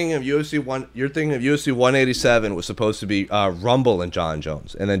you're thinking of UFC 187 was supposed to be Rumble and John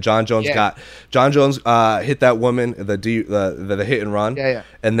Jones, and then John Jones hit that woman, the hit and run,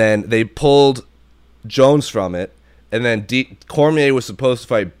 and then they pulled Jones from it, and then Cormier was supposed to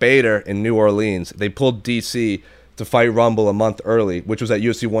fight Bader in New Orleans. They pulled DC to fight Rumble a month early, which was at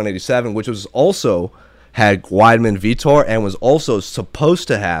UFC 187, which was also had Weidman Vitor and was also supposed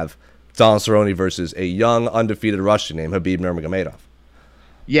to have Donald Cerrone versus a young, undefeated Russian named Khabib Nurmagomedov.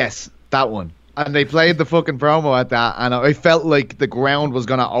 Yes, that one. And they played the fucking promo at that, and I felt like the ground was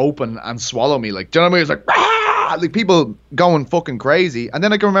going to open and swallow me. Like, do you know what I mean? It was like, ah! Like, people going fucking crazy. And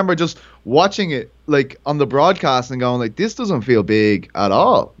then I can remember just watching it, like, on the broadcast and going, like, this doesn't feel big at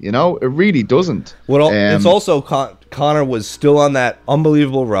all. You know? It really doesn't. Well, it's also Conor was still on that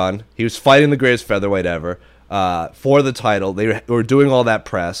unbelievable run. He was fighting the greatest featherweight ever for the title. They were doing all that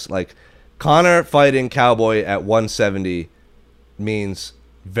press. Like, Conor fighting Cowboy at 170 means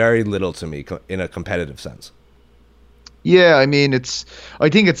very little to me in a competitive sense. Yeah, I mean, I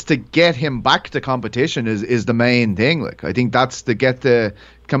think it's to get him back to competition is the main thing. Like, I think that's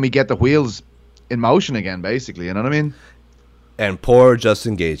can we get the wheels in motion again, basically, you know what I mean? And poor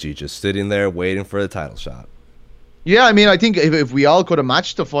Justin Gaethje just sitting there waiting for the title shot. Yeah, I mean, I think if we all could have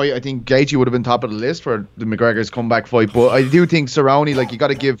matched the fight, I think Gaethje would have been top of the list for the McGregor's comeback fight. But I do think Cerrone, like, you got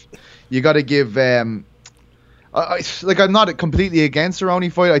to give. Like, I'm not completely against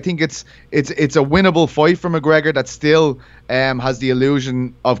Cerrone fight. I think it's a winnable fight for McGregor that still has the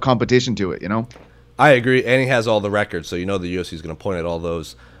illusion of competition to it. You know. I agree, and he has all the records, so you know the UFC is going to point at all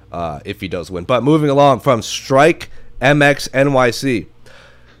those if he does win. But moving along from Strike MX NYC.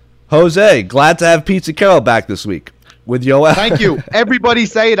 Jose, glad to have Pete Carroll back this week with Yoel. Thank you. Everybody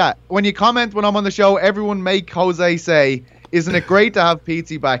say that. When you comment when I'm on the show, everyone make Jose say, isn't it great to have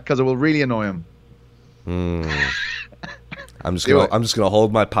Pete back, because it will really annoy him. I'm just gonna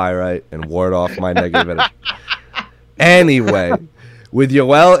hold my pyrite and ward off my negative energy. Anyway, with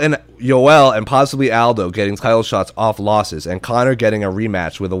Yoel Yoel and possibly Aldo getting title shots off losses, and Conor getting a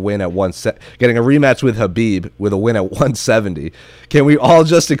rematch with a win at getting a rematch with Khabib with a win at 170. Can we all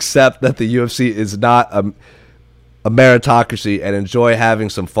just accept that the UFC is not a meritocracy and enjoy having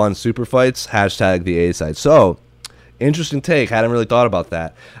some fun super fights? Hashtag the A side. So, interesting take. Hadn't really thought about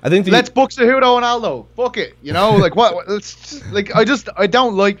that. I think let's book Cejudo and Aldo. Fuck it. You know, like what? I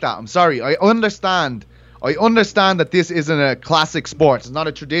don't like that. I'm sorry. I understand that this isn't a classic sport. It's not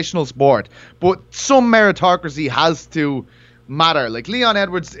a traditional sport. But some meritocracy has to matter. Like Leon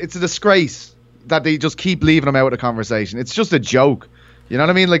Edwards, it's a disgrace that they just keep leaving him out of the conversation. It's just a joke. You know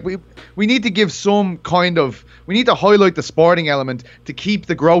what I mean? Like we need to give some kind of... We need to highlight the sporting element to keep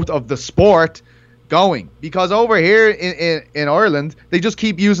the growth of the sport going. Because over here in Ireland, they just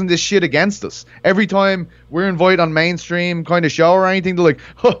keep using this shit against us. Every time we're invited on mainstream kind of show or anything, they're like,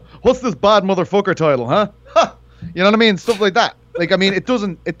 huh, what's this bad motherfucker title, huh? Huh? You know what I mean? Stuff like that. Like, I mean, it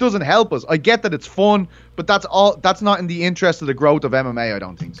doesn't help us. I get that it's fun, but that's not in the interest of the growth of MMA, I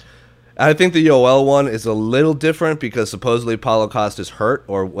don't think. I think the Yoel one is a little different because supposedly Paulo Costa's hurt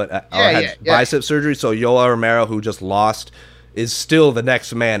or had bicep surgery. So Yoel Romero, who just lost, is still the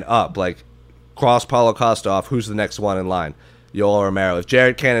next man up. Like, cross Paulo Costa off, who's the next one in line? Yoel Romero. If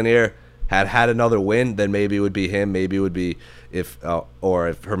Jared Cannonier had another win, then maybe it would be him. Maybe it would be if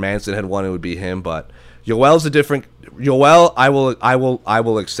Hermansson had won, it would be him. But Yoel's a different. Yoel, I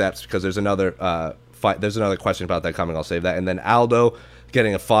will accept because there's another fight. There's another question about that coming. I'll save that. And then Aldo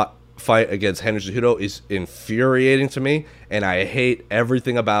getting a fight against Henry Cejudo is infuriating to me, and I hate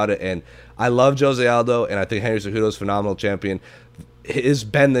everything about it. And I love Jose Aldo, and I think Henry Cejudo is a phenomenal champion. His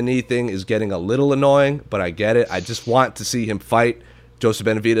bend the knee thing is getting a little annoying, but I get it. I just want to see him fight Joseph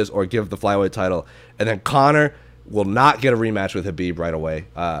Benavidez or give the flyweight title. And then Conor will not get a rematch with Khabib right away.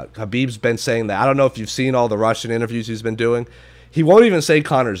 Khabib's been saying that. I don't know if you've seen all the Russian interviews he's been doing. He won't even say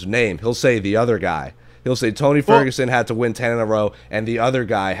Conor's name. He'll say the other guy. He'll say Tony Ferguson had to win 10 in a row, and the other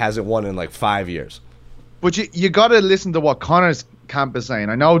guy hasn't won in like 5 years. But you got to listen to what Conor's camp is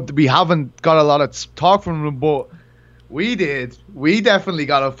saying. I know we haven't got a lot of talk from him, but we did. We definitely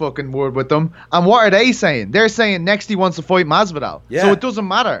got a fucking word with them. And what are they saying? They're saying next he wants to fight Masvidal. Yeah. So it doesn't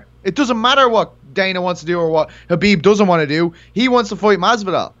matter. It doesn't matter what Dana wants to do or what Khabib doesn't want to do. He wants to fight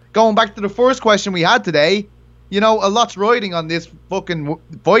Masvidal. Going back to the first question we had today, you know, a lot's riding on this fucking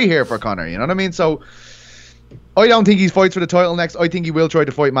fight here for Conor. You know what I mean? So I don't think he fights for the title next. I think he will try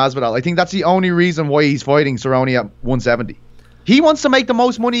to fight Masvidal. I think that's the only reason why he's fighting Cerrone at 170. He wants to make the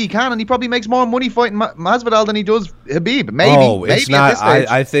most money he can, and he probably makes more money fighting Masvidal than he does Khabib. Maybe. It's not.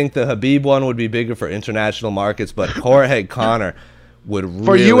 I think the Khabib one would be bigger for international markets, but Jorge Conor would really,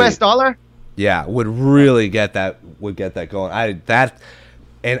 for US dollar. Yeah, would really get that. Would get that going.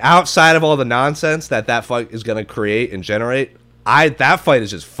 And outside of all the nonsense that fight is going to create and generate, that fight is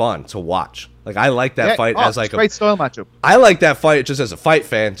just fun to watch. Like, I like that fight as like a great style matchup. I like that fight just as a fight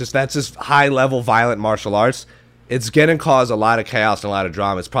fan. That's just high level violent martial arts. It's going to cause a lot of chaos and a lot of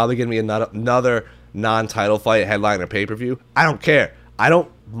drama. It's probably going to be another non-title fight headline or pay-per-view. I don't care. I don't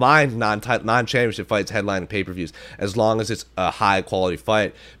mind non-championship fights headline and pay-per-views as long as it's a high-quality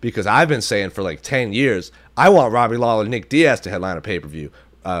fight, because I've been saying for like 10 years, I want Robbie Lawler and Nick Diaz to headline a pay-per-view.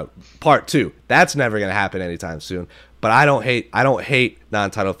 Part 2. That's never going to happen anytime soon. But I don't hate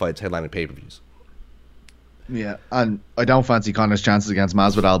non-title fights headlining pay-per-views. Yeah, and I don't fancy Conor's chances against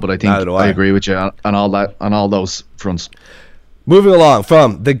Masvidal, but I think I agree with you on all those fronts. Moving along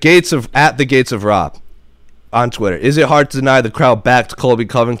from at the Gates of Rob on Twitter. Is it hard to deny the crowd backed Colby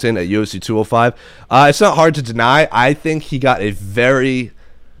Covington at UFC 205? It's not hard to deny. I think he got a very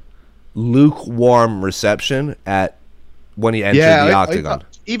lukewarm reception when he entered the octagon.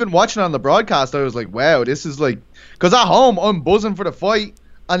 Even watching on the broadcast, I was like, wow, this is like... Because at home, I'm buzzing for the fight,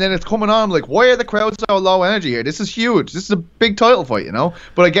 and then it's coming on. I'm like, why are the crowds so low energy here? This is huge. This is a big title fight, you know?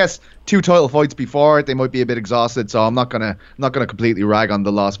 But I guess 2 title fights before it, they might be a bit exhausted, so I'm not gonna completely rag on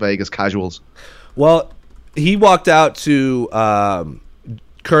the Las Vegas casuals. Well, he walked out to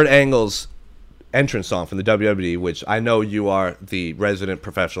Kurt Angle's entrance song from the WWE, which I know you are the resident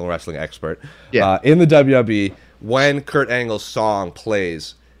professional wrestling expert. Yeah. In the WWE, when Kurt Angle's song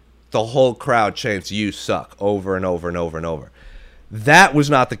plays, the whole crowd chants "You suck" over and over and over and over. That was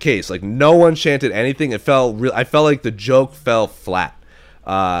not the case. Like, no one chanted anything. I felt like the joke fell flat.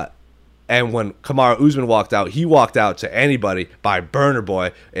 And when Kamaru Usman walked out, he walked out to "Anybody" by Burna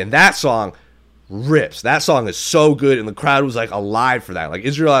Boy, and that song rips. That song is so good, and the crowd was like alive for that. Like,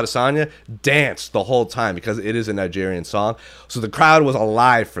 Israel Adesanya danced the whole time because it is a Nigerian song. So the crowd was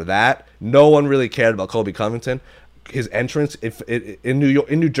alive for that. No one really cared about Colby Covington. His entrance in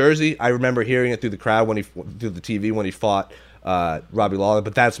New Jersey, I remember hearing it through the crowd through the TV when he fought Robbie Lawler,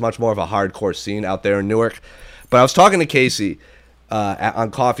 but that's much more of a hardcore scene out there in Newark. But I was talking to Casey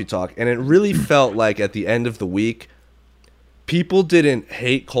on Coffee Talk, and it really felt like at the end of the week, people didn't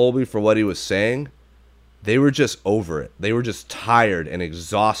hate Colby for what he was saying. They were just over it. They were just tired and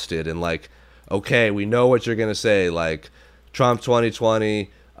exhausted and like, okay, we know what you're going to say. Like, Trump 2020,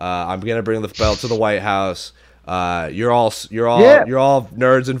 I'm going to bring the belt to the White House. You're all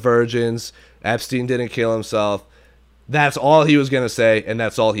nerds and virgins. Epstein didn't kill himself. That's all he was going to say, and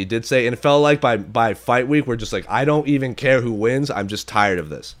that's all he did say. And it felt like by fight week, we're just like, I don't even care who wins. I'm just tired of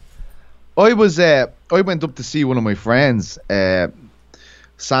this. I went up to see one of my friends.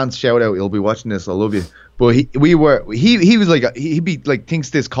 Sans, shout out, he'll be watching this. I love you. But he was like, he be like,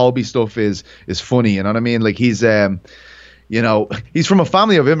 thinks this Colby stuff is funny. You know what I mean? Like he's he's from a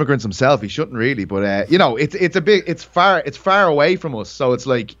family of immigrants himself. He shouldn't really, but it's far away from us. So it's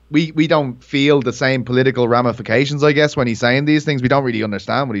like we don't feel the same political ramifications, I guess, when he's saying these things. We don't really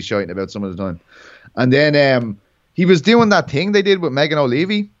understand what he's shouting about some of the time. And then he was doing that thing they did with Megan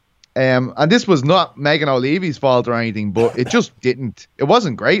O'Leary. And this was not Megan O'Leary's fault or anything, but it just didn't. It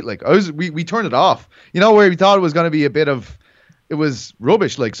wasn't great. Like we turned it off. Where we thought it was going to be a bit of. It was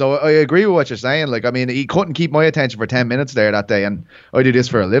rubbish. Like, so I agree with what you're saying. Like, I mean, he couldn't keep my attention for 10 minutes there that day, and I do this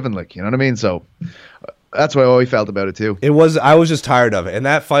for a living. Like, you know what I mean? So that's what I felt about it too. I was just tired of it. And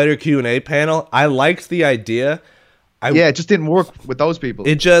that fighter Q&A panel, I liked the idea. It just didn't work with those people.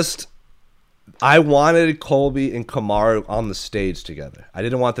 I wanted Colby and Kamaru on the stage together. I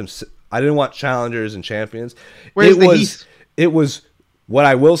didn't want challengers and champions. Where's the heat? It was what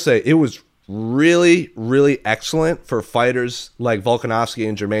I will say. It was really, really excellent for fighters like Volkanovski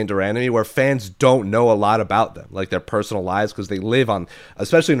and Jermaine Durandamy, where fans don't know a lot about them, like their personal lives, because they live on,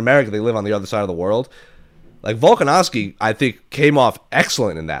 especially in America, they live on the other side of the world. Like Volkanovski, I think, came off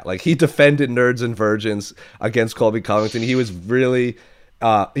excellent in that. Like he defended nerds and virgins against Colby Covington. He was really.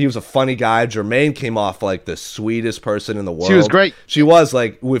 He was a funny guy. Jermaine came off like the sweetest person in the world. She was great. She was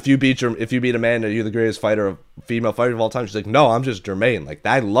like, if you beat Amanda, you're the greatest female fighter of all time. She's like, no, I'm just Jermaine. Like,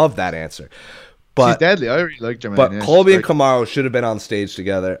 I love that answer. But she's deadly. I really like Jermaine. But Colby and Kamaru should have been on stage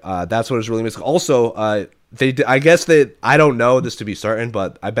together. That's what was really missing. Also, they did, I guess I don't know this to be certain,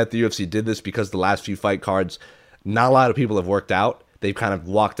 but I bet the UFC did this because the last few fight cards, not a lot of people have worked out. They've kind of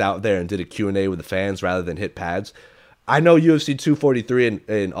walked out there and did a Q&A with the fans rather than hit pads. I know UFC 243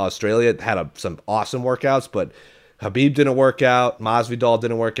 in Australia had some awesome workouts, but Khabib didn't work out, Masvidal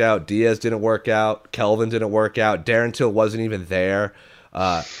didn't work out, Diaz didn't work out, Kelvin didn't work out, Darren Till wasn't even there.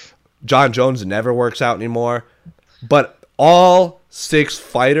 John Jones never works out anymore. But all 6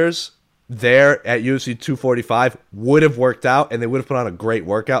 fighters there at UFC 245 would have worked out, and they would have put on a great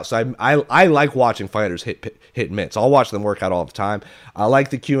workout. So I like watching fighters hit mitts. I'll watch them work out all the time. I like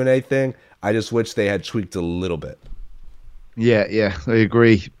the Q&A thing. I just wish they had tweaked a little bit. Yeah, I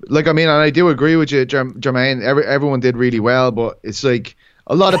agree. Like, I mean, and I do agree with you, Jermaine. Everyone did really well, but it's like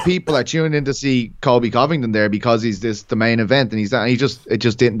a lot of people are tuning in to see Colby Covington there because he's the main event, and it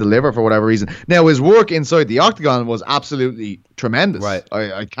just didn't deliver for whatever reason. Now, his work inside the octagon was absolutely tremendous. Right.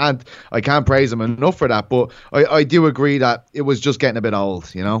 I can't praise him enough for that, but I do agree that it was just getting a bit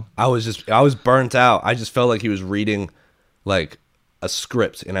old. I was burnt out. I just felt like he was reading like a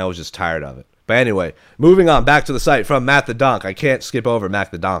script, and I was just tired of it. But anyway, moving on back to the site from Matt the Donk. I can't skip over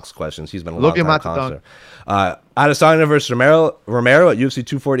Matt the Donk's questions. He's been a long time connoisseur. Adesanya versus Romero at UFC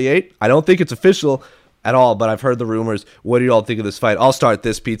 248. I don't think it's official at all, but I've heard the rumors. What do you all think of this fight? I'll start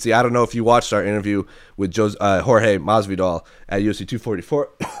this, Pizzi. I don't know if you watched our interview with Jorge Masvidal at UFC 244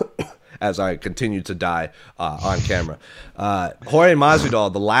 as I continue to die on camera. Jorge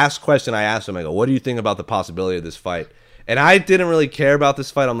Masvidal, the last question I asked him, I go, what do you think about the possibility of this fight? And I didn't really care about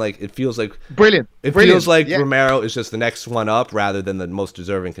this fight. I'm like, it feels like brilliant. Feels like Romero is just the next one up rather than the most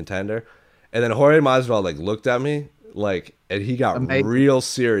deserving contender. And then Jorge Masvidal like looked at me like, and he got real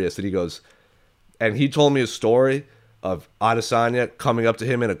serious. And he goes, and he told me a story of Adesanya coming up to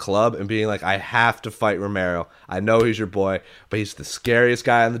him in a club and being like, I have to fight Romero. I know he's your boy, but he's the scariest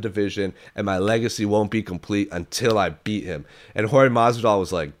guy in the division, and my legacy won't be complete until I beat him. And Jorge Masvidal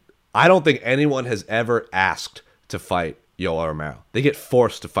was like, I don't think anyone has ever asked to fight Yoel Romero. They get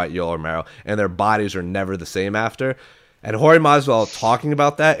forced to fight Yoel Romero, and their bodies are never the same after. And Jorge Masvidal talking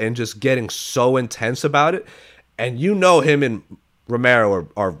about that and just getting so intense about it. And him and Romero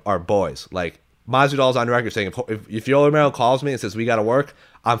are boys. Like, Masvidal's on record saying, if Yoel Romero calls me and says, we got to work,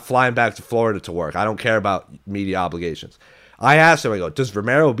 I'm flying back to Florida to work. I don't care about media obligations. I asked him, I go, does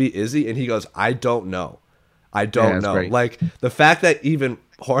Romero beat Izzy? And he goes, I don't know. I don't know. Great. Like, the fact that even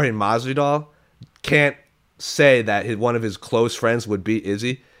Jorge Masvidal can't say that one of his close friends would beat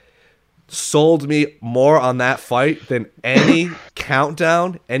Izzy sold me more on that fight than any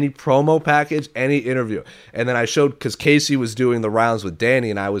countdown, any promo package, any interview. And then I showed, because Casey was doing the rounds with Danny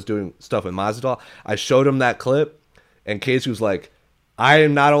and I was doing stuff with Masvidal, I showed him that clip, and Casey was like,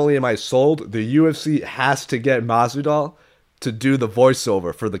 not only am I sold, the UFC has to get Masvidal to do the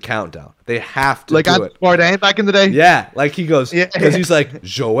voiceover for the countdown. They have to do it. Like back in the day? Yeah, like he goes, because he's like,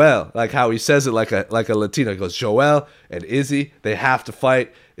 Joel, like how he says it like a Latino. He goes, Joel and Izzy, they have to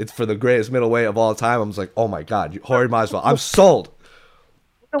fight. It's for the greatest middleweight of all time. I'm just like, oh my God, Jorge Masvidal. I'm sold.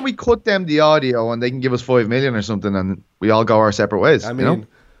 Why don't we cut them the audio and they can give us $5 million or something and we all go our separate ways? I mean,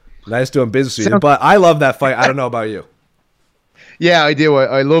 nice doing business with you, but I love that fight. I don't know about you. Yeah, I do.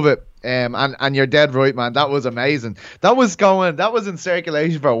 I love it. And you're dead right, man. That was amazing. That was in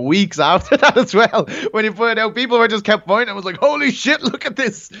circulation for weeks after that as well. When you put it out, people were just kept pointing. I was like, holy shit, look at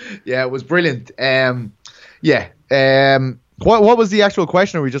this. Yeah, it was brilliant. What was the actual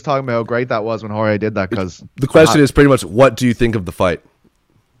question? Or were we just talking about how great that was when Jorge did that? Because the question is pretty much, what do you think of the fight?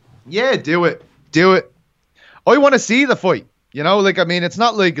 Yeah, do it. I want to see the fight. You know, like, I mean, it's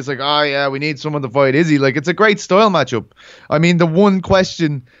not like, it's like, oh yeah, we need someone to fight Izzy. Like, it's a great style matchup. I mean, the one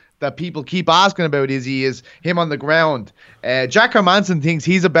question that people keep asking about Izzy is him on the ground. Jack Hermanson thinks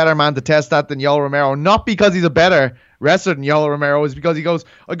he's a better man to test that than Yoel Romero, not because he's a better wrestler than Yoel Romero, is because he goes,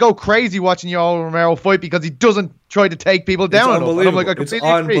 I go crazy watching Yoel Romero fight because he doesn't try to take people down. It's unbelievable. And I'm like, it's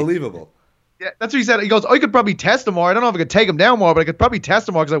unbelievable. Yeah, that's what he said. He goes, I could probably test him more. I don't know if I could take him down more, but I could probably test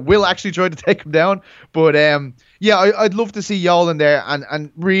him more because I will actually try to take him down. But yeah, I'd love to see Yoel in there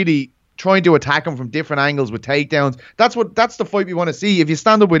and really trying to attack him from different angles with takedowns. That's the fight we want to see. If you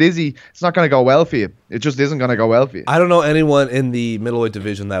stand up with Izzy, it's not going to go well for you. It just isn't going to go well for you. I don't know anyone in the middleweight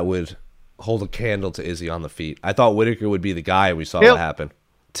division that would hold a candle to Izzy on the feet. I thought Whitaker would be the guy. We saw what happened.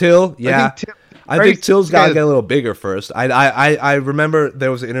 Till, yeah. I think Till's got to get a little bigger first. I remember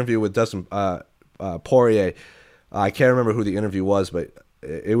there was an interview with Dustin Poirier. I can't remember who the interview was, but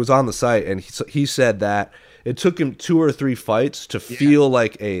it was on the site, and he said that it took him 2 or 3 fights to feel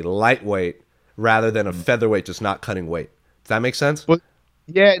like a lightweight rather than a featherweight just not cutting weight. Does that make sense? Well,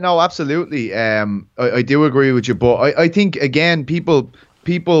 yeah, no, absolutely. I do agree with you, but I think, again, people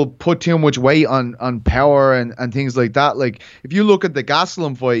put too much weight on power and things like that. Like, if you look at the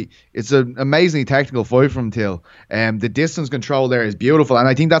Gastelum fight, it's an amazingly technical fight from Till. The distance control there is beautiful, and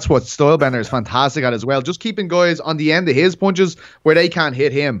I think that's what Stylebender is fantastic at as well. Just keeping guys on the end of his punches where they can't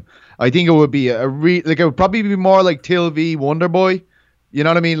hit him. I think it would be it would probably be more like Till v Wonderboy. You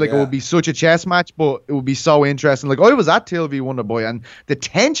know what I mean? Like, it would be such a chess match, but it would be so interesting. Like, I was at Till v Wonderboy, and the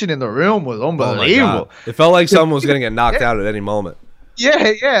tension in the room was unbelievable. It felt like someone was going to get knocked out at any moment.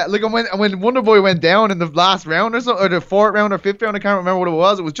 Yeah. Like, when Wonderboy went down in the last round or something, or the 4th round or 5th round, I can't remember what it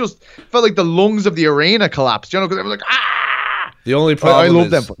was. It was just felt like the lungs of the arena collapsed. You know, because they were like, ah. The only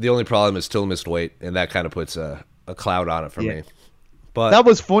problem is Till missed weight, and that kind of puts a cloud on it for me. But that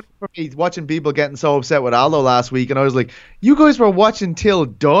was funny for me, watching people getting so upset with Aldo last week, and I was like, you guys were watching Till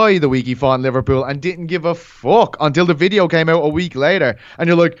die the week he fought in Liverpool and didn't give a fuck until the video came out a week later, and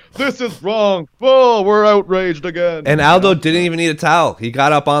you're like, this is wrong. Oh, we're outraged again. And Aldo didn't even need a towel. He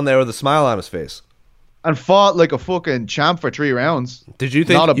got up on there with a smile on his face and fought like a fucking champ for 3 rounds. Did you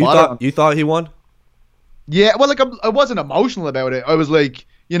think you thought he won? Yeah, well, like, I wasn't emotional about it. I was like,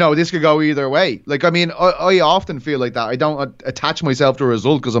 you know, this could go either way. Like, I mean, I often feel like that. I don't attach myself to a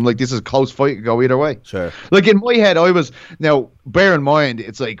result because I'm like, this is a close fight. It could go either way. Sure. Like, in my head, now, bear in mind,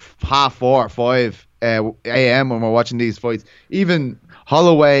 it's like 4:30, 5 a.m. when we're watching these fights. Even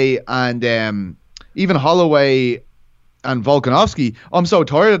Holloway and Volkanovski, I'm so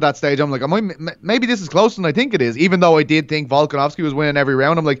tired at that stage. I'm like, maybe this is closer than I think it is. Even though I did think Volkanovski was winning every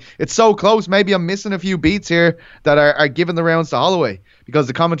round, I'm like, it's so close. Maybe I'm missing a few beats here that are giving the rounds to Holloway, because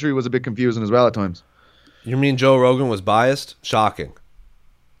the commentary was a bit confusing as well at times. You mean Joe Rogan was biased? Shocking.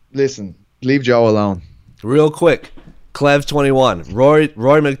 Listen, leave Joe alone. Real quick, Clev 21,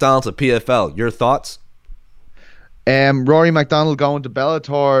 Rory McDonald's at PFL. Your thoughts? Rory McDonald going to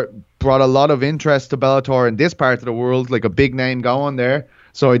Bellator brought a lot of interest to Bellator in this part of the world, like a big name going there.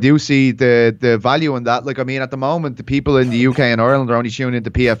 So I do see the value in that. Like, I mean, at the moment, the people in the UK and Ireland are only tuning into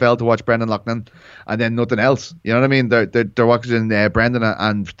PFL to watch Brendan Loughnane and then nothing else. You know what I mean? They're watching Brendan,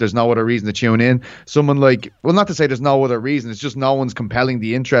 and there's no other reason to tune in. Someone like, well, not to say there's no other reason, it's just no one's compelling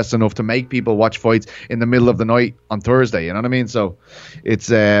the interest enough to make people watch fights in the middle of the night on Thursday. You know what I mean? So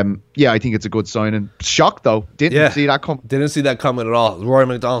it's, I think it's a good signing. Shocked, though. Didn't see that coming. Didn't see that coming at all. Rory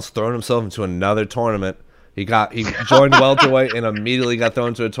McDonald's thrown himself into another tournament. He joined welterweight and immediately got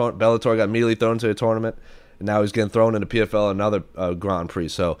thrown to a Bellator, got immediately thrown to a tournament, and now he's getting thrown into PFL, another Grand Prix.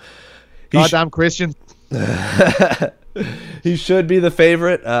 So, goddamn Christian. He should be the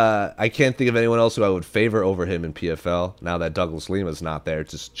favorite. I can't think of anyone else who I would favor over him in PFL now that Douglas Lima's not there,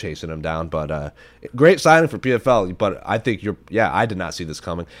 just chasing him down. But great signing for PFL. But I think I did not see this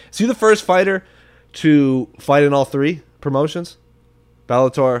coming. Is he the first fighter to fight in all three promotions?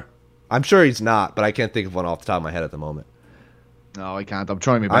 Bellator? I'm sure he's not, but I can't think of one off the top of my head at the moment. No, I can't. I'm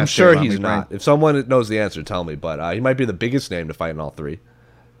trying my best. I'm sure he's not. If someone knows the answer, tell me. But he might be the biggest name to fight in all three.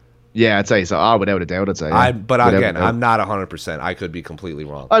 Yeah, I'd say so. Without a doubt, I'd say. Yeah. But again, I'm not 100%. I could be completely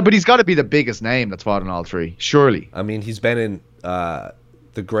wrong. But he's got to be the biggest name that's fought in all three, surely. I mean, he's been in the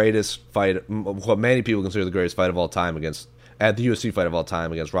greatest fight, what many people consider the greatest fight of all time the UFC fight of all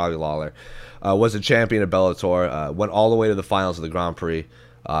time against Robbie Lawler. Was a champion of Bellator. Went all the way to the finals of the Grand Prix.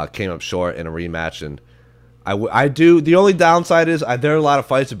 Came up short in a rematch, and I do. The only downside is there are a lot of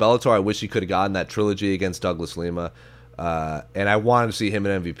fights at Bellator I wish he could have gotten that trilogy against Douglas Lima. And I wanted to see him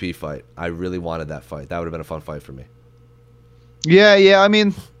in an MVP fight. I really wanted that fight. That would have been a fun fight for me. Yeah. I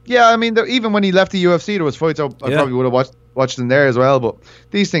mean, even when he left the UFC, there was fights I probably would have watched in there as well. But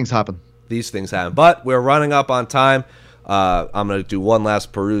these things happen. But we're running up on time. I'm going to do one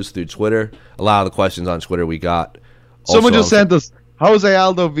last peruse through Twitter. A lot of the questions on Twitter we got. Someone just sent us Jose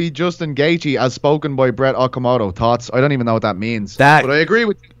Aldo v. Justin Gaethje as spoken by Brett Okamoto. Thoughts? I don't even know what that means. But I agree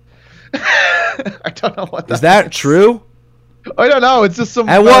with you. I don't know what that is. That true? I don't know. It's just some.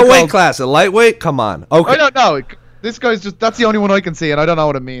 At what weight class? A lightweight? Come on. Okay. I don't know. This guy's that's the only one I can see, and I don't know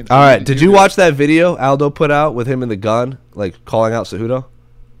what it means. All right. Did you watch that video Aldo put out with him in the gun, like calling out Cejudo?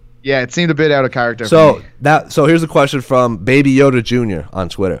 Yeah, it seemed a bit out of character. So here's a question from Baby Yoda Jr. on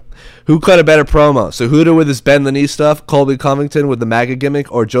Twitter. Who cut a better promo? Cejudo with his bend the knee stuff, Colby Covington with the MAGA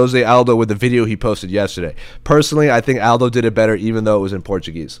gimmick, or Jose Aldo with the video he posted yesterday? Personally, I think Aldo did it better, even though it was in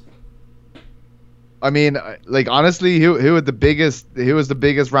Portuguese. I mean, like, honestly, who was the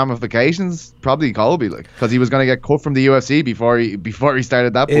biggest ramifications? Probably Colby, because he was going to get cut from the UFC before he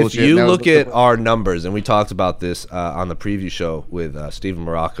started that bullshit. If you look at our numbers, and we talked about this on the preview show with Steven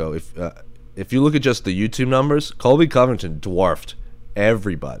Morocco, if you look at just the YouTube numbers, Colby Covington dwarfed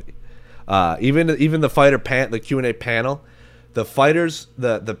everybody. Even the fighter the Q&A panel, the fighters,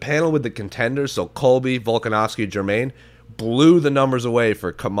 the panel with the contenders, so Colby, Volkanovski, Germain, blew the numbers away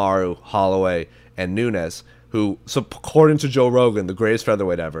for Kamaru, Holloway, and Nunes, who, according to Joe Rogan, the greatest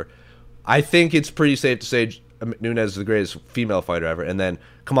featherweight ever. I think it's pretty safe to say Nunes is the greatest female fighter ever, and then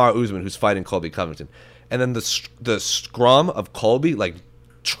Kamaru Usman, who's fighting Colby Covington. And then the scrum of Colby,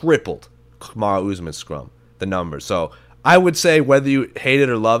 tripled Kamaru Usman's scrum, the numbers. So I would say, whether you hate it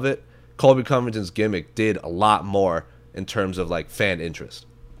or love it, Colby Covington's gimmick did a lot more in terms of, fan interest.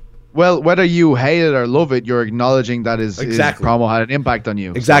 Well, whether you hate it or love it, you're acknowledging that his promo had an impact on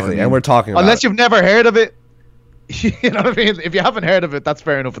you. Exactly, and we're talking about unless you've never heard of it. You know what I mean? If you haven't heard of it, that's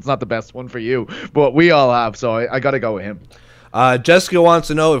fair enough. It's not the best one for you, but we all have, so I got to go with him. Jessica wants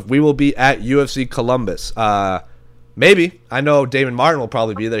to know if we will be at UFC Columbus. Maybe. I know Damon Martin will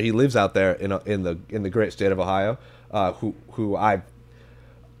probably be there. He lives out there in the great state of Ohio. Who I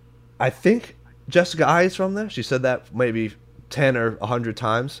think Jessica I is from there. She said that maybe 10 or 100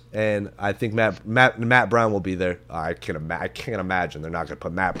 times, and I think Matt Brown will be there. I can't imagine they're not going to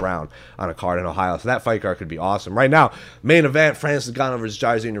put Matt Brown on a card in Ohio, so that fight card could be awesome. Right now, main event, Francis Ngannou versus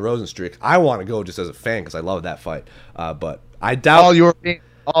Jairzinho Rozenstruik. I want to go just as a fan because I love that fight, but I doubt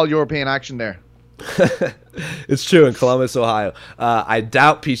all European action there. It's true, in Columbus, Ohio. I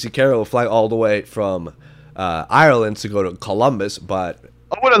doubt PC Carroll will fly all the way from Ireland to go to Columbus, but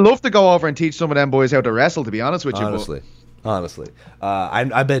I would have loved to go over and teach some of them boys how to wrestle, to be honest with you. Honestly,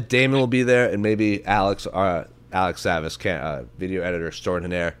 I bet Damon will be there, and maybe Alex Savis, video editor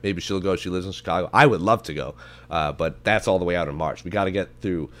extraordinaire. Maybe she'll go. She lives in Chicago. I would love to go, but that's all the way out in March. We got to get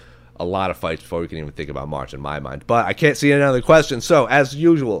through a lot of fights before we can even think about March, in my mind. But I can't see any other questions. So, as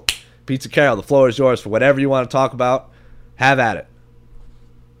usual, Pizza Carol, the floor is yours for whatever you want to talk about. Have at it.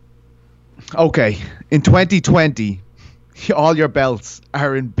 Okay, in 2020. All your belts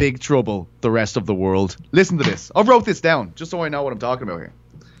are in big trouble, the rest of the world. Listen to this. I wrote this down just so I know what I'm talking about here.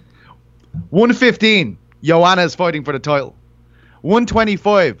 115, Joanna is fighting for the title.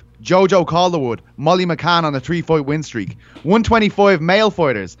 125, Jojo Calderwood, Molly McCann on a 3-fight win streak. 125 male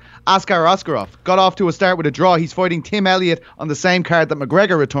fighters, Askar Askarov got off to a start with a draw. He's fighting Tim Elliott on the same card that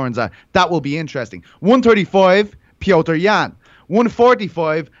McGregor returns at. That will be interesting. 135, Piotr Jan.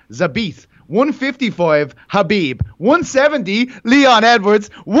 145, Zabit. 155, Habib. 170, Leon Edwards.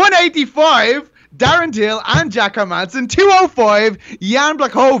 185, Darren Till and Jack Hermanson. 205, Jan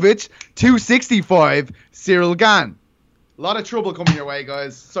Blachowicz. 265, Cyril Gane. A lot of trouble coming your way,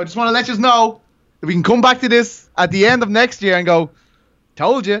 guys. So I just want to let you know that we can come back to this at the end of next year and go,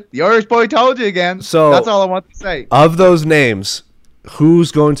 Told you. The Irish boy told you again. So that's all I want to say. Of those names,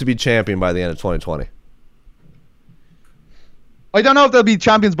 who's going to be champion by the end of 2020? I don't know if they'll be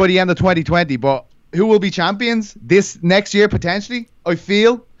champions by the end of 2020, but who will be champions this next year potentially? I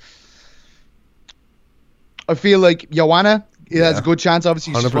feel like Joanna has a good chance.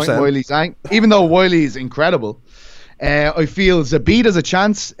 Obviously, she's fighting Wiley Zhang, even though Wiley is incredible. I feel Zabit has a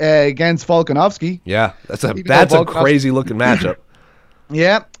chance against Volkanovski. Yeah, that's a crazy looking matchup.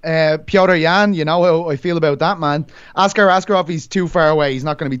 Yeah, Piotr Yan, you know how I feel about that man. Askar Askarov, he's too far away. He's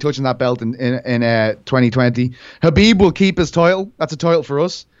not going to be touching that belt in 2020. Khabib will keep his title. That's a title for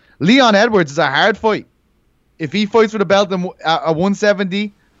us. Leon Edwards is a hard fight. If he fights for the belt at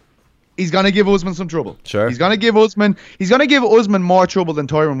 170, he's going to give Usman some trouble. Sure. He's going to give Usman more trouble than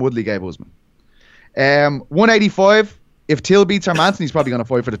Tyron Woodley gave Usman. 185, if Till beats Hermanson, he's probably going to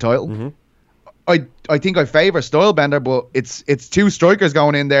fight for the title. Mm-hmm. I think I favour Stylebender, but it's two strikers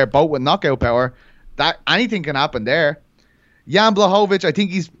going in there, both with knockout power. That anything can happen there. Jan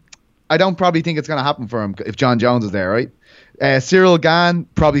Blachowicz, I don't probably think it's going to happen for him if John Jones is there, right? Cyril Gane,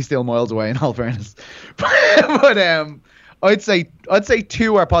 probably still miles away in all fairness. but I'd say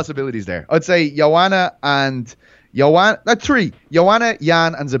two are possibilities there. I'd say Joanna, Jan, and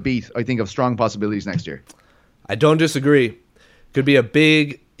Zabit, I think have strong possibilities next year. I don't disagree. Could be a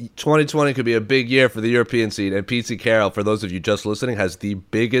big 2020 could be a big year for the European scene, and Pete Carroll, for those of you just listening, has the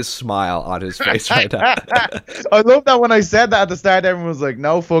biggest smile on his face right now. I love that when I said that at the start, everyone was like,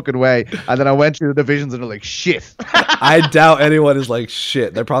 no fucking way. And then I went through the divisions and they're like, shit. I doubt anyone is like,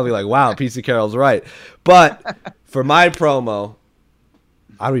 shit. They're probably like, wow, Pete Carroll's right. But for my promo,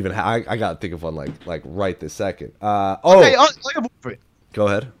 I don't even have, I got to think of one like right this second. Okay, I have one for you. Go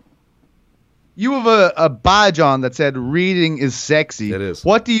ahead. You have a badge on that said reading is sexy. It is.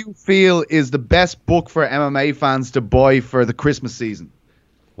 What do you feel is the best book for MMA fans to buy for the Christmas season?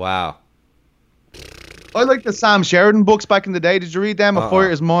 Wow. I like the Sam Sheridan books back in the day. Did you read them? A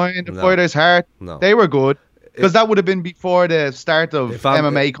Fighter's Mind, A Fighter's Heart? No. They were good. Because that would have been before the start of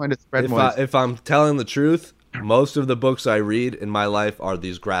MMA kind of spread. If I'm telling the truth, most of the books I read in my life are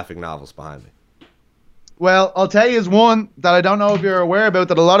these graphic novels behind me. Well, I'll tell you is one that I don't know if you're aware about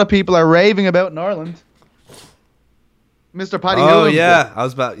that a lot of people are raving about in Ireland. Mr. Paddy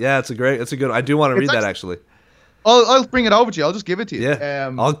Hoolan's book. Yeah, it's a good. I do want to read that actually. I'll bring it over to you. I'll just give it to you.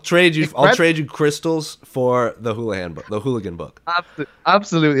 Yeah. I'll trade you crystals for the Hooligan book.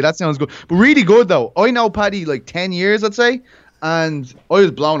 Absolutely. That sounds good. But really good though. I know Paddy like 10 years, I'd say, and I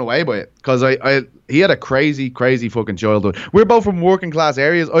was blown away by it because he had a crazy fucking childhood. We're both from working class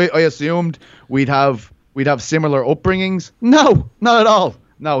areas. I assumed we'd have similar upbringings. No, not at all.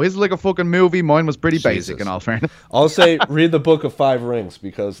 No, his is like a fucking movie. Mine was pretty basic in all fairness. I'll say read the Book of Five Rings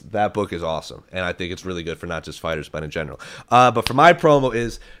because that book is awesome. And I think it's really good for not just fighters, but in general. But for my promo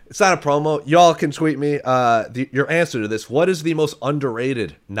it's not a promo. Y'all can tweet me your answer to this. What is the most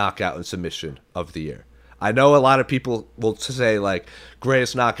underrated knockout and submission of the year? I know a lot of people will say like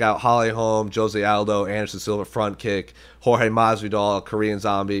greatest knockout, Holly Holm, Jose Aldo, Anderson Silva front kick, Jorge Masvidal, Korean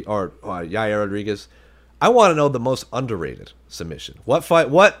Zombie, or Yair Rodriguez. I want to know the most underrated submission. What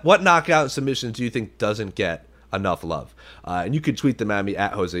knockout and submission do you think doesn't get enough love? And you can tweet them at me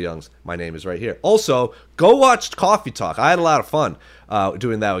at Jose Youngs. My name is right here. Also, go watch Coffee Talk. I had a lot of fun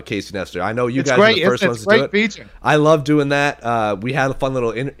doing that with Casey Nestor. I know you guys are the first ones to do it. Feature. I love doing that. We had a fun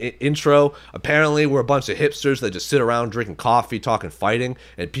little intro. Apparently, we're a bunch of hipsters that just sit around drinking coffee, talking fighting,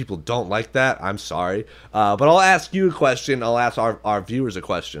 and people don't like that. I'm sorry. But I'll ask you a question. I'll ask our viewers a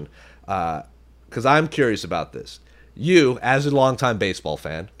question. Because I'm curious about this. You, as a longtime baseball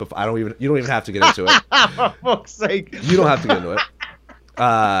fan, but you don't even have to get into it. For fuck's sake. You don't have to get into it.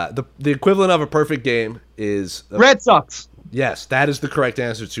 The equivalent of a perfect game is Red Sox. Yes, that is the correct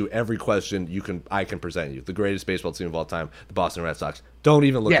answer to every question I can present you. The greatest baseball team of all time, the Boston Red Sox. Don't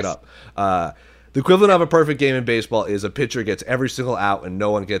even look it up. The equivalent of a perfect game in baseball is a pitcher gets every single out and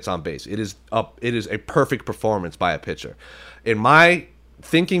no one gets on base. It is a perfect performance by a pitcher. In my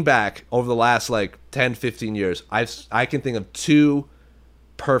thinking back over the last 10, 15 years, I can think of two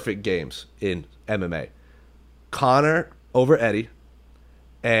perfect games in MMA. Conor over Eddie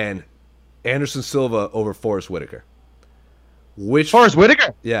and Anderson Silva over Forrest Whitaker. Forrest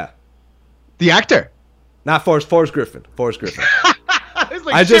Whitaker? Yeah. The actor? Not Forrest Griffin. Forrest Griffin.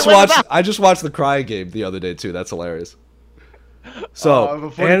 I just watched the Crying Game the other day too. That's hilarious.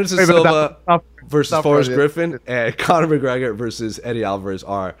 So Anderson Silva versus Forrest Griffin and Conor McGregor versus Eddie Alvarez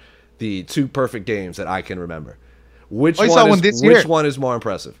are the two perfect games that I can remember. Which one is more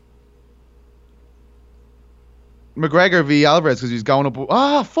impressive? McGregor v Alvarez because he's going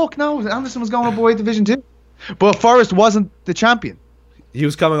up. Fuck no! Anderson was going up away Division 2, but Forrest wasn't the champion. He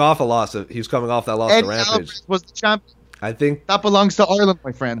was coming off a loss. He was coming off that loss to Rampage. Alvarez was the champion. I think that belongs to Ireland,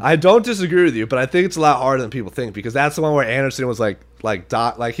 my friend. I don't disagree with you, but I think it's a lot harder than people think because that's the one where Anderson was that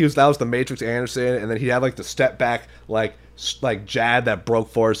was the Matrix Anderson, and then he had like the step back like jab that broke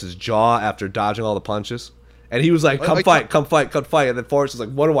Forrest's jaw after dodging all the punches. And he was like, come fight. And then Forrest was like,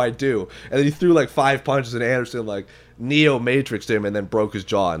 what do I do? And then he threw like 5 punches, and Anderson like Neo-Matrixed him and then broke his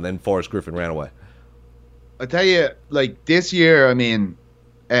jaw, and then Forrest Griffin ran away. I tell you, like this year, I mean,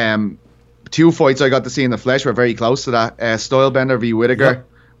 2 fights I got to see in the flesh were very close to that. Stylebender v. Whittaker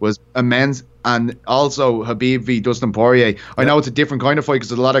was immense, and also Khabib v. Dustin Poirier. I know it's a different kind of fight because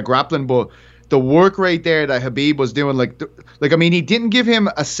there's a lot of grappling, but the work rate there that Khabib was doing, I mean, he didn't give him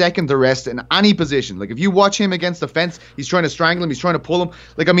a second to rest in any position. Like, if you watch him against the fence, he's trying to strangle him, he's trying to pull him.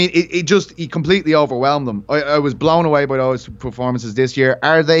 Like, I mean, he completely overwhelmed him. I was blown away by those performances this year.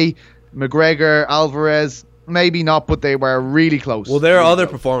 Are they McGregor, Alvarez? Maybe not, but they were really close. Well, there are other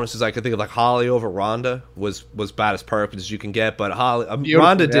performances I could think of, like Holly over Ronda was about as perfect as you can get, but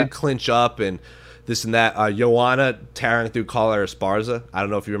Ronda did clinch up and this and that. Joanna tearing through Collar Esparza. I don't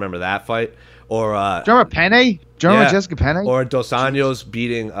know if you remember that fight. Or do you remember Penne? Do you remember Jessica Penne? Or Dos Anjos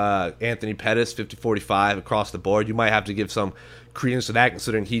beating Anthony Pettis 50-45 across the board. You might have to give some credence to that,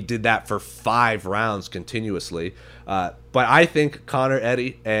 considering he did that for 5 rounds continuously. But I think Conor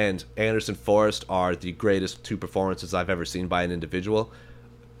Eddie and Anderson Forrest are the greatest 2 performances I've ever seen by an individual.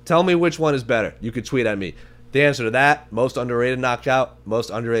 Tell me which one is better. You could tweet at me. The answer to that, most underrated knockout, most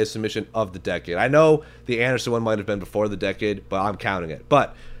underrated submission of the decade. I know the Anderson one might have been before the decade, but I'm counting it.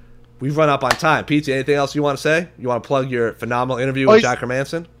 But we've run up on time. Pete, anything else you want to say? You want to plug your phenomenal interview with Jack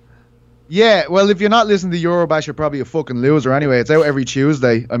Hermanson? Yeah, well, if you're not listening to Eurobash, you're probably a fucking loser anyway. It's out every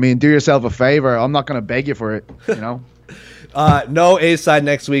Tuesday. I mean, do yourself a favor. I'm not going to beg you for it, you know? No A-side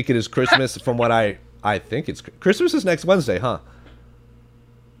next week. It is Christmas from what I think it's... Christmas is next Wednesday, huh?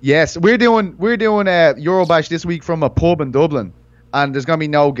 Yes, we're doing Eurobash this week from a pub in Dublin. And there's going to be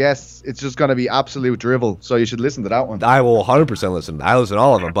no guests. It's just going to be absolute drivel. So you should listen to that one. I will 100% listen. I listen to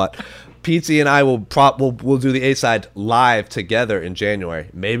all of them. But Pete and I will do the A-side live together in January.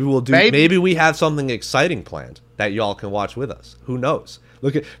 Maybe we have something exciting planned that y'all can watch with us. Who knows?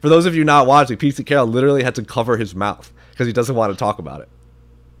 For those of you not watching, Pete Carroll literally had to cover his mouth because he doesn't want to talk about it.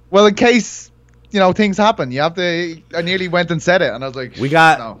 Well, in case things happen, you have to. I nearly went and said it, and I was like,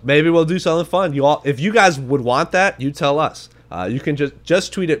 Maybe we'll do something fun. If you guys would want that, you tell us. You can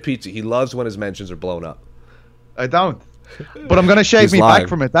just tweet at Pete. He loves when his mentions are blown up. I don't. But I'm going to shave me back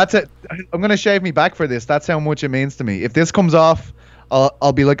from it. That's it. I'm going to shave me back for this. That's how much it means to me. If this comes off,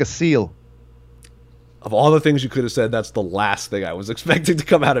 I'll be like a seal. Of all the things you could have said, that's the last thing I was expecting to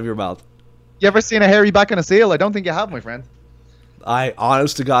come out of your mouth. You ever seen a hairy back on a seal? I don't think you have, my friend. I,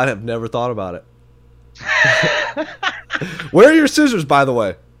 honest to God, have never thought about it. Where are your scissors, by the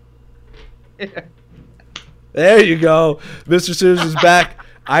way? Yeah. There you go. Mr. Scissors is back.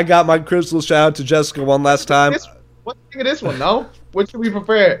 I got my crystal. Shout out to Jessica one last time. What do you think of this one, no? What should we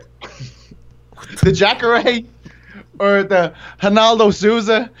prefer? The Jacare or the Ronaldo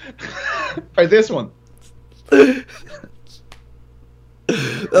Souza or this one? That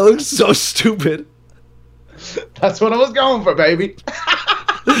looks so stupid. That's what I was going for, baby.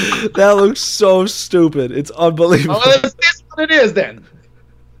 That looks so stupid. It's unbelievable. Well, is this what it is then?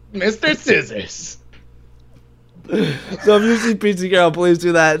 Mr. Scissors. So if you see Pete Carroll, please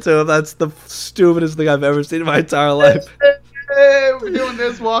do that too. That's the stupidest thing I've ever seen in my entire life. Hey, we're doing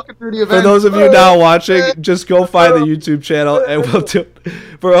this, walking through the event. For those of you now watching, just go find the YouTube channel and we'll do it.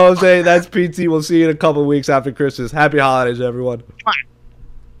 For Jose, that's PT. We'll see you in a couple of weeks after Christmas. Happy holidays, everyone.